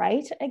to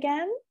write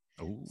again.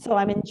 Ooh. So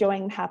I'm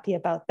enjoying, happy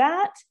about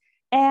that.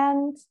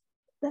 And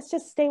let's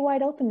just stay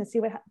wide open to see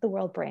what the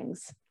world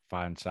brings.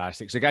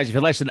 Fantastic. So guys, if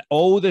you listen,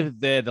 all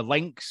the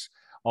links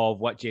of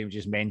what James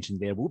just mentioned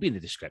there will be in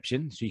the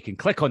description. So you can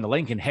click on the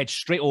link and head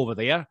straight over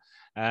there.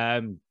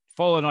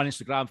 Following on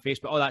Instagram,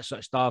 Facebook, all that sort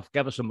of stuff.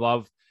 Give us some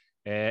love.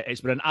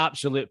 It's been an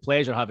absolute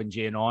pleasure having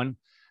Jane on.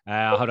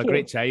 I had a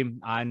great time.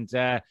 And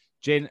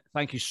Jane,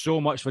 thank you so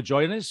much for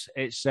joining us.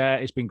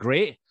 It's been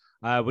great.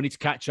 We need to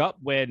catch up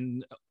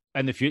in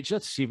the future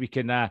to see if we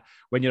can,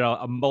 when you're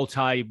a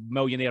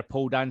multi-millionaire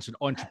pole dancing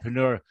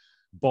entrepreneur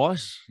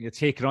boss, you're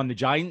taking on the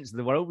giants of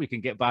the world, we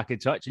can get back in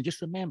touch. And just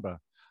remember,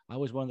 I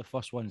was one of the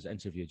first ones that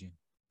interviewed you.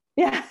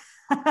 Yeah.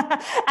 And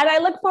I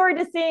look forward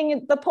to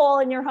seeing the pole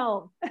in your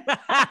home.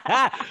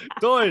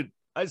 Don't.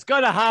 It's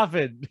going to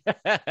happen.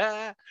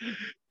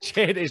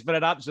 Jane, it's been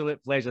an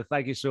absolute pleasure.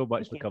 Thank you so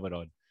much for coming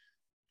on.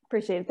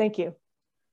 Appreciate it. Thank you.